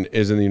Rodman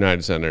is in the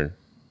United Center,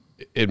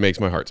 it makes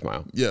my heart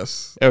smile.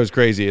 Yes. That was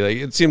crazy. Like,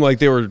 it seemed like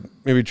they were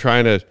maybe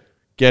trying to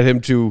get him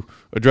to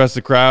address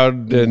the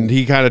crowd, and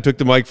he kind of took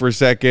the mic for a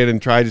second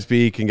and tried to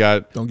speak and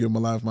got Don't give him a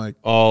live mic.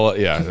 all.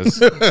 Yeah,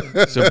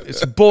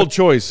 it's a bold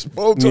choice.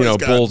 Bold choice, you know,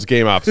 guy. Bulls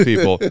game ops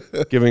people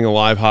giving a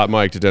live hot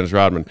mic to Dennis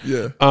Rodman.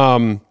 Yeah.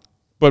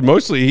 But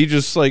mostly he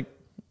just like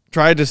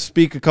tried to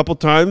speak a couple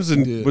times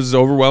and was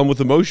overwhelmed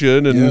with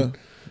emotion and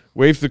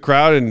waved the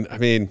crowd. And I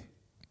mean,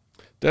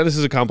 Dennis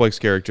is a complex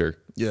character.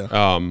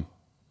 Yeah.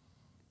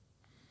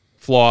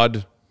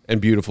 Flawed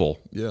and beautiful.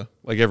 Yeah.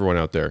 Like everyone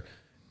out there.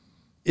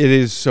 It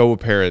is so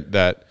apparent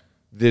that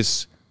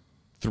this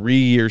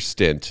 3-year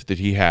stint that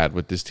he had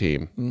with this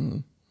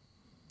team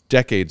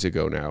decades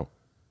ago now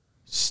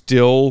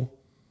still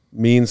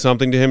means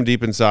something to him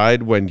deep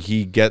inside when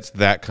he gets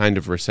that kind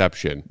of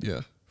reception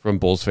from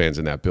Bulls fans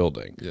in that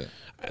building. Yeah.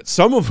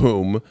 Some of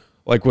whom,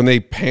 like when they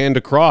panned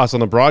across on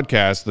the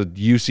broadcast, the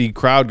UC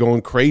crowd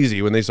going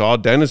crazy when they saw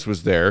Dennis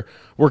was there,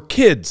 were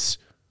kids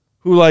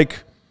who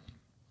like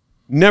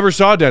never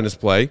saw Dennis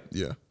play.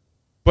 Yeah.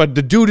 But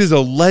the dude is a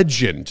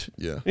legend.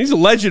 Yeah. And he's a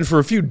legend for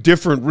a few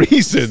different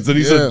reasons. And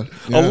he's a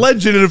Yeah.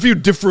 legend in a few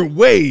different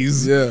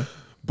ways. Yeah.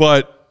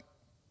 But,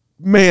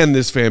 man,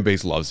 this fan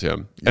base loves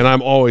him. And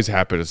I'm always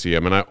happy to see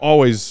him. And I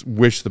always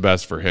wish the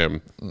best for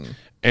him.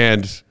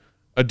 And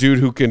a dude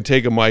who can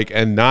take a mic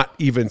and not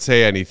even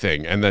say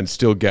anything and then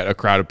still get a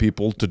crowd of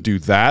people to do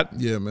that.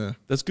 Yeah, man.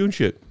 That's goon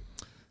shit.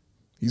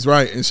 He's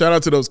right. And shout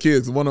out to those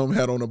kids. One of them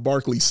had on a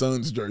Barkley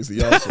Suns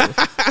jersey also.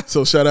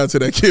 So shout out to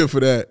that kid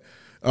for that.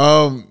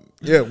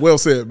 Yeah, well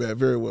said, man.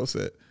 Very well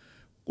said.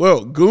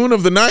 Well, Goon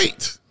of the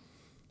Night.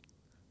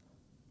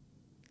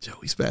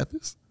 Joey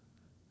Spathis.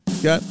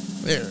 Got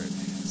there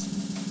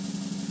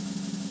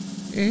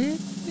it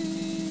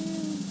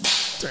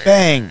is.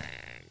 Bang.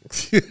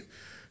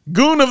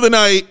 Goon of the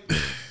Night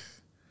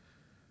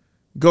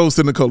goes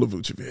to Nikola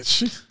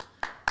Vucevic.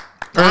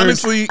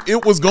 Honestly,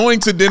 it was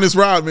going to Dennis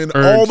Rodman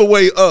all the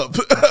way up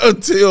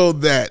until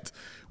that.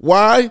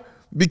 Why?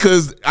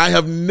 Because I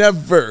have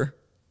never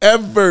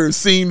ever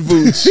seen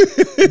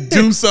Vooch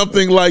do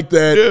something like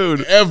that.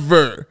 Dude.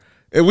 Ever.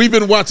 And we've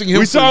been watching him.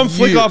 We saw him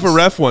flick off a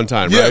ref one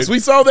time, right? Yes, we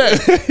saw that.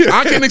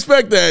 I can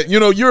expect that. You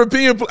know,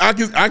 European, I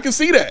can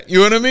see that. You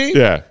know what I mean?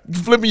 Yeah.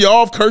 Flipping you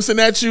off, cursing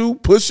at you,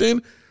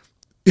 pushing,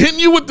 hitting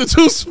you with the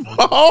too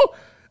small.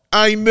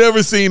 I ain't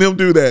never seen him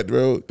do that,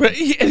 bro. But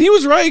he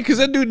was right, because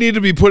that dude needed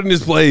to be put in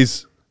his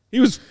place.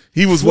 He was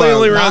wild.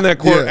 flailing around that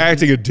court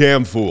acting a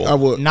damn fool. I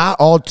would. Not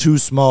all too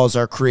smalls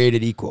are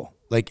created equal.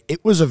 Like,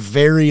 it was a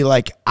very,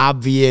 like,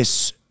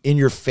 obvious,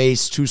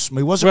 in-your-face too small.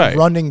 He wasn't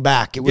running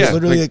back. It was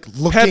literally, like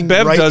looking Pat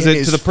Bev right does in it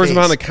his to the person face.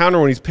 behind the counter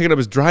when he's picking up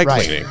his dry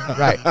cleaning.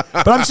 Right.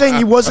 But I'm saying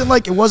it wasn't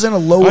a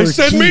lower I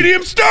said key.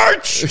 medium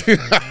starch.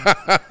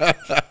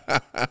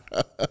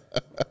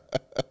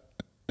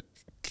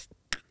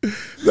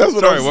 That's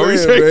what I'm what were you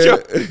saying,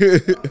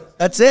 saying, man.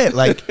 That's it.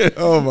 Like,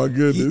 Oh my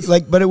goodness.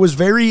 but it was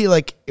very,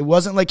 like, it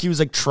wasn't like he was,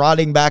 like,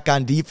 trotting back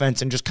on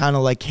defense and just kind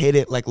of, like, hit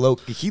it, like, low.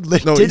 He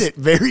did it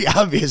very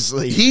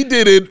obviously. He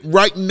did it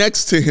right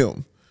next to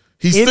him.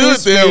 He In stood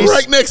his there face.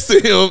 right next to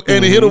him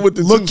and hit him with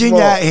the too Looking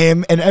small. at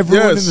him, and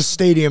everyone Yes. in the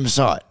stadium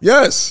saw it.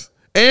 Yes.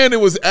 And it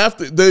was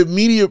after the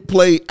immediate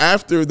play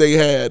after they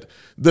had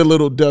the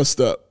little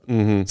dust up.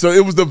 So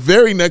it was the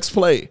very next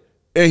play.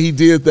 And he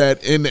did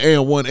that in the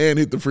and one and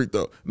hit the free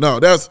throw. No,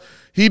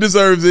 he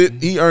deserves it.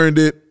 He earned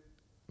it.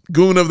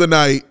 Goon of the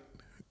night,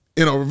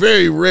 in a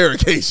very rare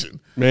occasion,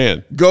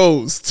 Man,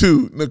 goes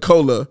to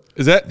Nikola.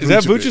 is that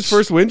Vucevic's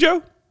first win,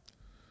 Joe?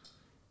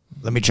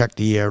 Let me check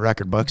the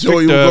record books.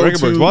 Joey will go Record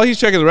to books. While he's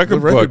checking the record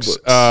books,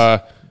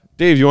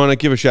 Dave, you want to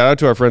give a shout out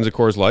to our friends at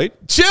Coors Light?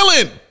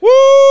 chilling. Woo,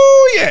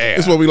 yeah.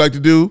 It's what we like to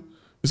do.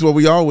 It's what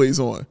we always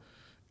on.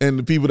 And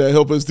the people that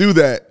help us do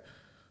that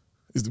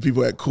is the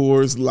people at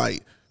Coors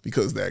Light,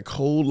 because that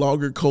cold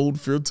lager, cold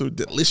filter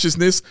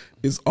deliciousness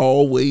is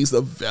always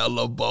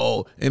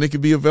available. And it can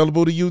be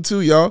available to you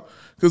too, y'all.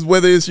 Because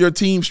whether it's your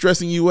team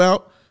stressing you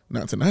out,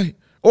 not tonight,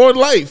 or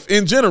life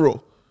in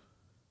general,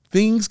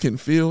 things can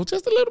feel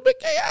just a little bit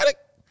chaotic.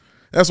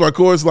 That's why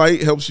Coors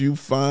Light helps you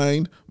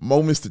find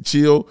moments to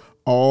chill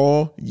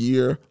all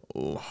year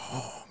long.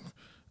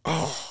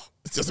 Oh,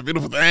 it's just a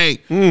beautiful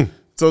thing.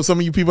 So some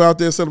of you people out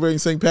there celebrating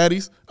St.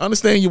 Patty's, I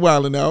understand you're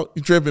wilding out,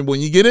 you're tripping. When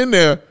you get in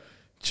there,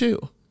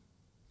 chill.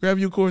 Grab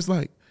your Coors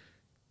Light,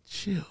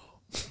 chill,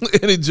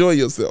 and enjoy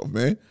yourself,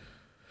 man.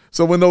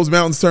 So when those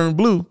mountains turn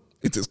blue,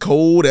 it's as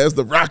cold as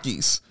the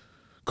Rockies.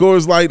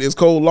 Coors Light is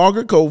cold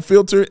lager, cold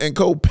filter, and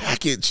cold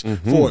package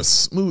for a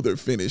smoother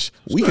finish.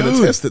 We can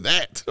attest to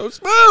that. So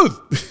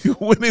smooth.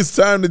 When it's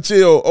time to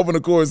chill, open a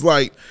Coors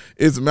Light.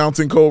 It's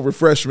mountain cold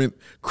refreshment,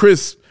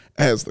 crisp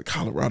as the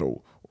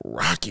Colorado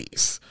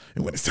Rockies.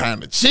 And when it's time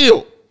to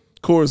chill,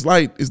 Coors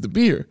Light is the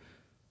beer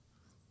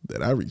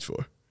that I reach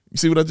for. You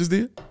see what I just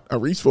did? I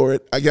reached for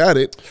it. I got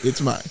it.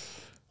 It's mine.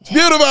 It's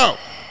beautiful.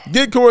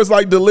 Get Coors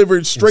Light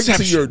delivered straight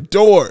to your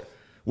door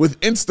with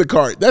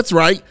Instacart. That's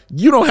right.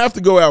 You don't have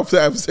to go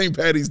outside for St.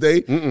 Patty's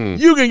Day.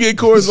 You can get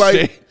Coors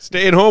Light.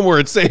 Stay at home where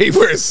it's safe.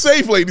 Where it's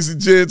safe, ladies and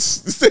gents.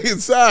 Stay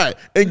inside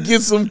and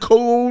get some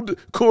cold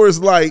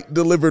Coors Light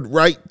delivered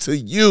right to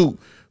you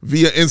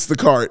via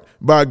Instacart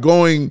by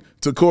going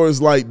to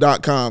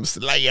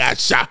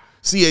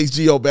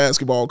CHGO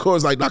basketball.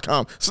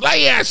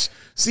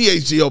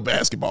 CHGO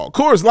basketball.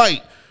 Coors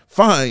Light.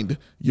 Find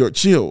your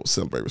chill.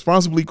 Celebrate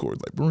responsibly. Coors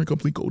Light Brewing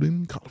Company,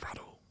 Golden,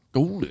 Colorado.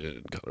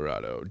 Golden,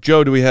 Colorado.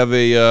 Joe, do we have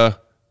a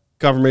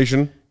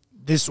confirmation?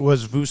 This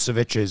was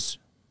Vucevic's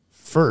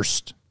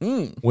first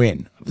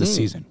win of the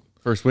season.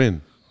 First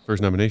win.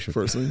 First nomination.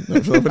 First win.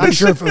 Not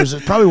sure if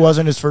it probably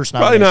wasn't his first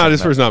Probably nomination. not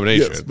his first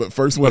nomination. Yes, but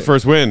first win. But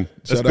first win.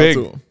 That's Shout out big.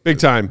 to him. Big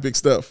time. Big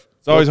stuff.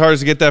 It's always hardest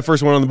to get that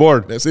first one on the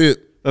board. That's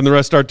it. Then the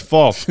rest start to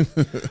fall.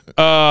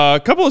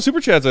 A couple of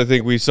super chats I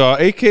think we saw.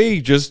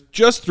 AK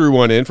just threw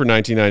one in for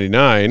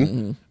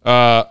 $19.99.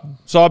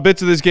 Saw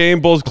bits of this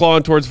game. Bulls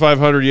clawing towards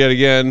 500 yet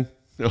again.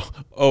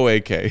 Oh,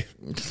 AK.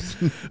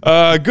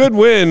 Good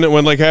win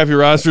when like half your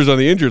roster's on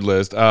the injured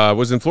list.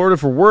 Was in Florida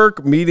for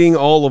work, meeting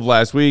all of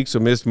last week, so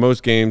missed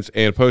most games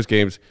and post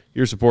games.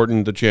 You're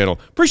supporting the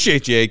channel.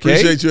 Appreciate you, AK.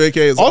 Appreciate you, AK,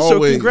 as also,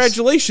 always.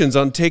 Congratulations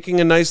on taking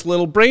a nice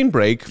little brain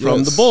break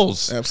from the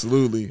Bulls.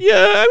 Absolutely. Yeah,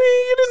 I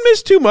mean, you didn't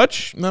miss too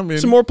much. I mean-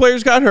 Some more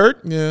players got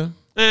hurt. Yeah.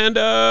 And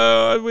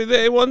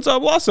they won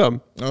some, lost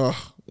some.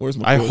 Oh, where's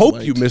my I Coors hope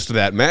Light? you missed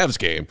that Mavs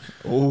game.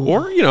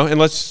 Or,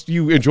 unless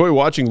you enjoy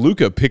watching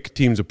Luka pick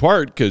teams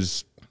apart,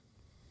 because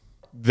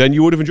then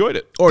you would have enjoyed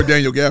it. Or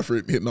Daniel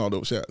Gafford hitting all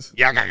those shots.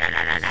 Yeah.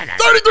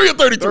 33 of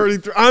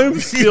 33. I'm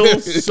still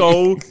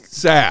so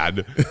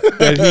sad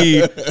that he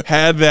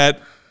had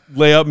that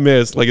layup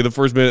miss like in the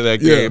first minute of that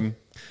game.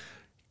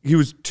 He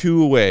was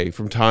 2 away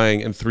from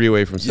tying and 3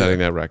 away from setting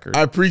that record.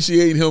 I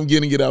appreciate him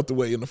getting it out the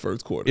way in the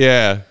first quarter.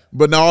 Yeah.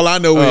 But now all I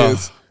know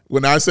is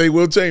when I say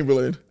Will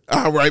Chamberlain,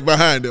 I'm right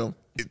behind him.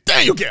 It's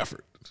Daniel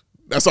Gafford.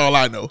 That's all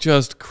I know.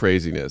 Just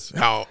craziness.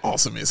 How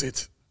awesome is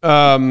it?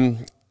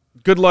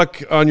 Good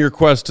luck on your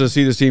quest to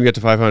see this team get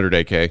to 500,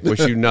 AK.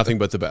 Wish you nothing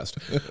but the best.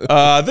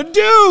 The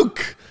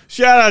Duke!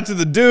 Shout out to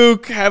the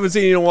Duke. Haven't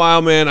seen you in a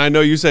while, man. I know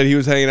you said he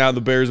was hanging out in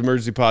the Bears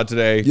emergency pod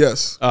today.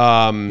 Yes,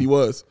 he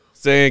was.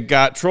 saying,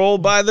 got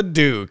trolled by the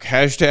Duke.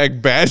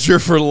 Hashtag Badger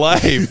for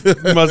life.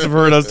 You must have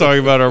heard us talking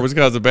about our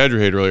Wisconsin Badger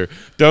hate earlier.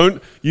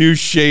 Don't you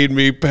shade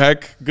me,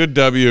 Peck. Good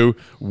W.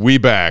 We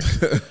back.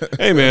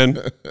 Hey, man.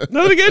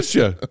 Nothing against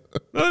you.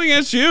 Nothing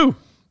against you.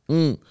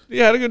 You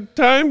had a good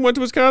time. Went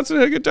to Wisconsin.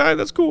 Had a good time.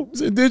 That's cool.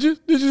 Did you?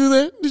 Did you do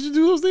that? Did you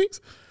do those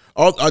things?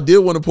 I did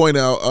want to point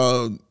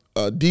out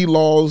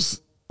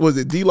D-Laws. Was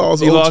it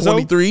D-Laws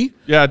 023?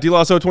 Yeah,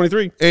 D-Laws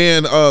 023.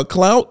 And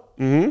Clout.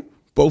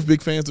 Both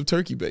big fans of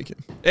turkey bacon.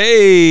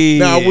 Hey.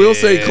 Now, I will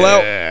say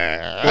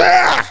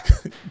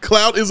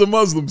Clout is a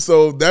Muslim,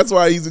 so that's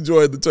why he's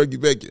enjoying the turkey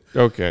bacon.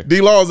 Okay.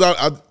 D-Law's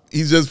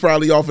he's just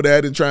probably off of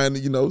that and trying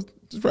to,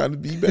 just trying to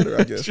be better,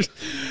 I guess.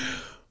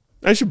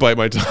 I should bite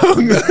my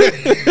tongue.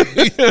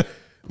 Bite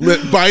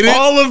it.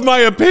 All of my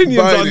opinions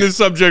on this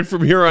subject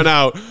from here on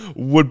out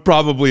would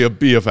probably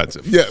be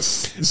offensive.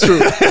 Yes, it's true.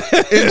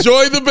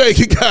 Enjoy the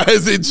bacon,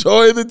 guys.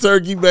 Enjoy the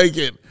turkey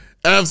bacon.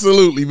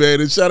 Absolutely, man.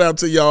 And shout out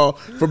to y'all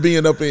for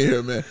being up in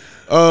here, man.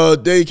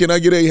 Dave, can I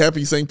get a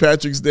happy St.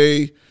 Patrick's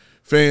Day,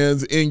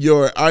 fans, in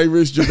your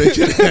Irish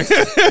Jamaican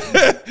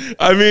accent?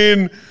 I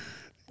mean,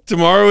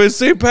 tomorrow is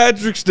St.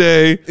 Patrick's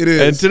Day. It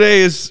is. And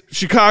today is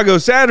Chicago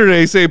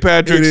Saturday St.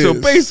 Patrick's. So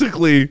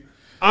basically,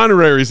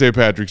 honorary St.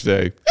 Patrick's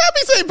Day.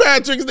 Happy St.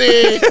 Patrick's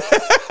Day.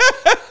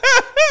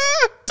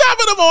 Top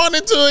of the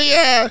morning to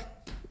you.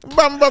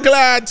 Bumble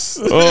clads.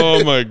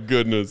 Oh, my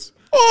goodness.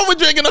 Oh, we're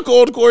drinking a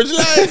cold Coors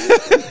Light.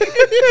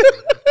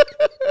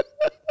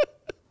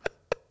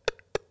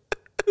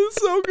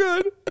 It's so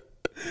good.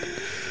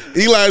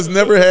 Eli's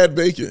never had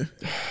bacon.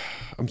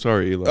 I'm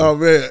sorry, Eli. Oh,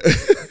 man.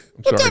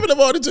 What time in the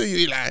morning to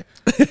you, Eli?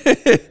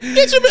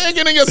 Get your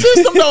bacon in your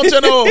system, don't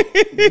you know?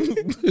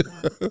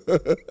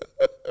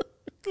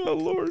 Oh,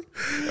 Lord.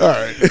 All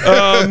right.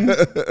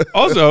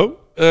 Also,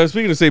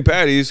 speaking of St.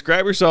 Patty's,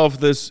 grab yourself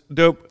this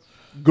dope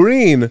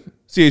green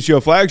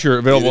CHGO flag shirt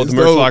available at the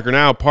merch locker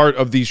now, part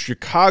of the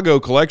Chicago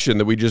collection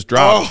that we just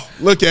dropped. Oh,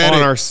 look at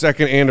on it. our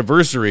second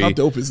anniversary. How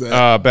dope is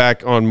that?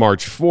 Back on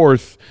March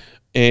 4th.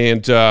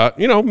 And,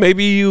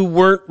 maybe you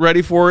weren't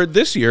ready for it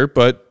this year,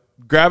 but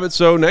grab it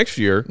so next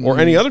year or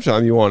any other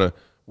time you want to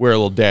wear a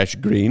little dash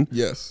of green.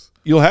 Yes.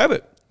 You'll have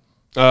it.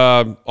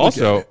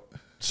 Also,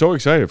 so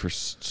excited for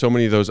so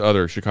many of those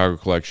other Chicago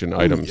collection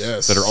items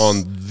that are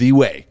on the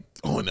way.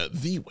 On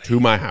the way. To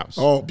my house.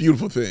 Oh,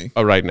 beautiful thing.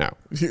 Right now.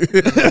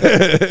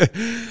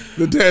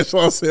 The dash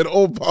law said,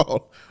 oh,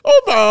 Paul.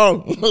 Oh,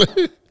 Paul.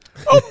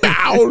 Oh,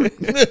 Paul. Is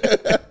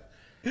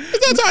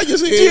that how you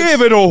say it?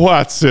 David O.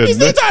 Watson. Is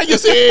that how you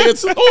say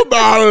it?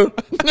 Oh,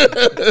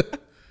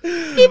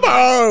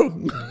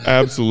 Paul.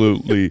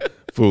 Absolutely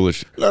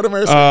foolish. Lord of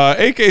mercy.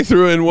 AK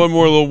threw in one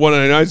more little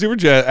 199 super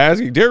chat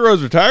asking, Derrick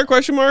Rose retire?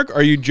 Question mark.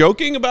 Are you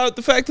joking about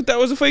the fact that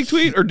was a fake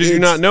tweet, or did you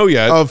not know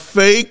yet? A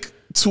fake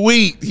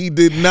tweet. He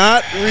did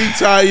not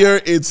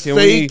retire. It's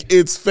fake.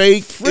 It's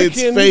fake.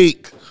 It's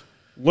fake.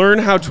 Learn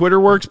how Twitter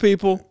works,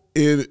 people.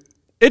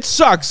 It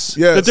sucks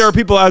Yes. that there are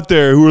people out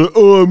there who are,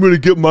 oh, I'm going to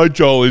get my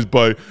jollies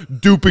by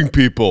duping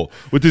people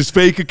with this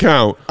fake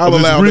account of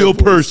this real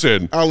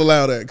person. I'll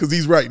allow that because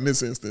he's right in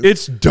this instance.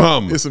 It's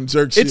dumb. It's some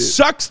jerk shit. It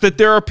sucks that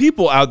there are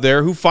people out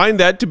there who find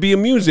that to be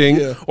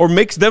amusing or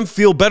makes them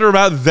feel better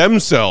about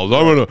themselves.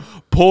 I'm going to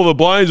pull the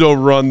blinds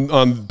over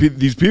on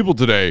these people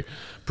today,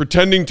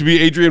 pretending to be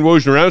Adrian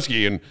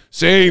Wojnarowski and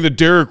saying that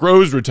Derrick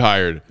Rose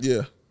retired.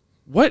 Yeah.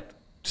 What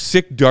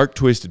sick, dark,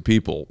 twisted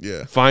people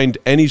find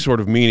any sort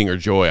of meaning or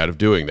joy out of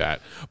doing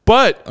that?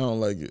 But I don't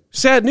like it.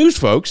 Sad news,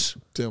 folks.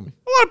 Tell me.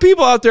 A lot of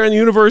people out there in the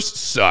universe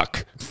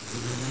suck.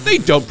 They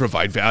don't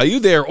provide value.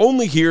 They are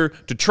only here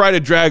to try to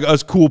drag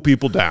us cool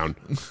people down.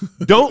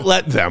 Don't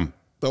let them.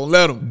 Don't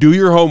let them. Do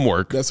your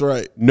homework. That's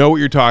right. Know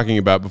what you're talking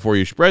about before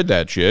you spread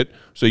that shit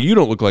so you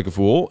don't look like a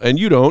fool and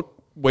you don't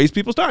waste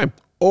people's time.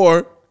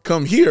 Or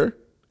come here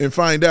and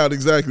find out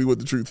exactly what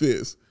the truth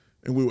is.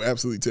 And we will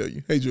absolutely tell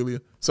you. Hey,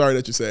 Julia, sorry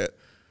that you're sad.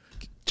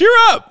 Cheer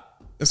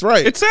up. That's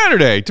right. It's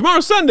Saturday.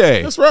 Tomorrow's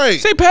Sunday. That's right.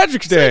 St.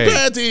 Patrick's Day. St.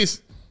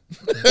 Patty's.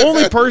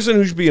 Only person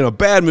who should be in a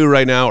bad mood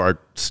right now are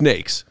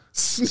snakes.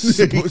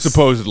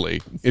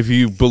 Supposedly, if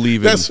you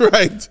believe in. That's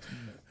right.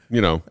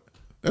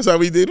 That's how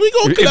we did. We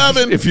go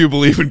clubbing. If you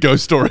believe in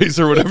ghost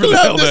stories or whatever the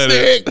hell that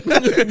is.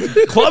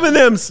 Clubbing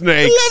them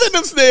snakes. Clubbing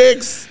them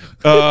snakes.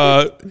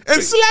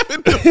 And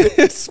slapping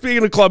them.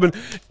 Speaking of clubbing,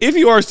 if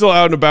you are still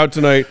out and about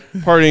tonight,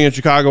 partying in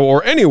Chicago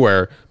or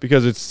anywhere,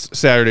 because it's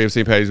Saturday of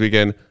St. Patty's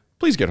weekend,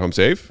 please get home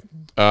safe.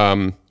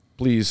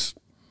 Please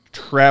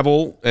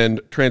travel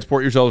and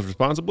transport yourselves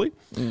responsibly.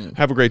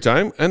 Have a great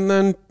time, and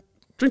then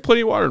drink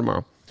plenty of water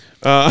tomorrow.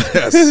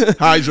 Yes,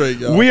 hydrate,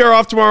 y'all. We are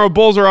off tomorrow.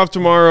 Bulls are off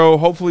tomorrow.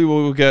 Hopefully,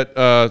 we'll get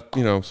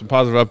some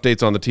positive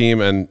updates on the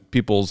team and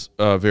people's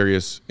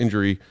various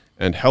injury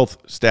and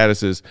health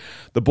statuses.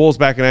 The Bulls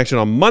back in action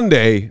on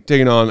Monday,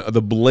 taking on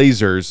the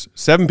Blazers.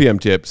 7 p.m.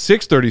 tip,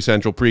 6:30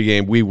 Central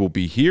pregame. We will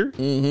be here.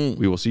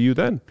 We will see you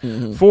then.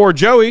 For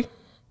Joey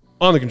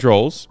on the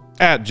controls,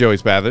 at Joey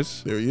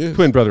Spathis. There he is.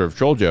 Twin brother of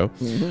Troll Joe.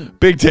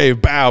 Big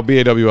Dave Bow,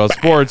 BAWL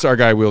Sports. Our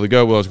guy, Will to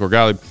Go, Will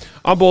 _Golly.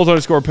 I'm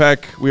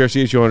Bulls_Peck. We are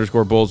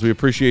CHGO_Bulls. We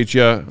appreciate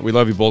you. We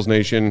love you, Bulls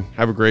Nation.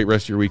 Have a great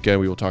rest of your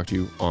weekend. We will talk to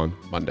you on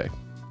Monday.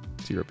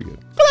 See you, be good.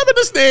 Clapping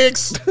the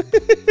snakes.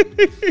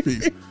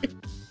 Peace.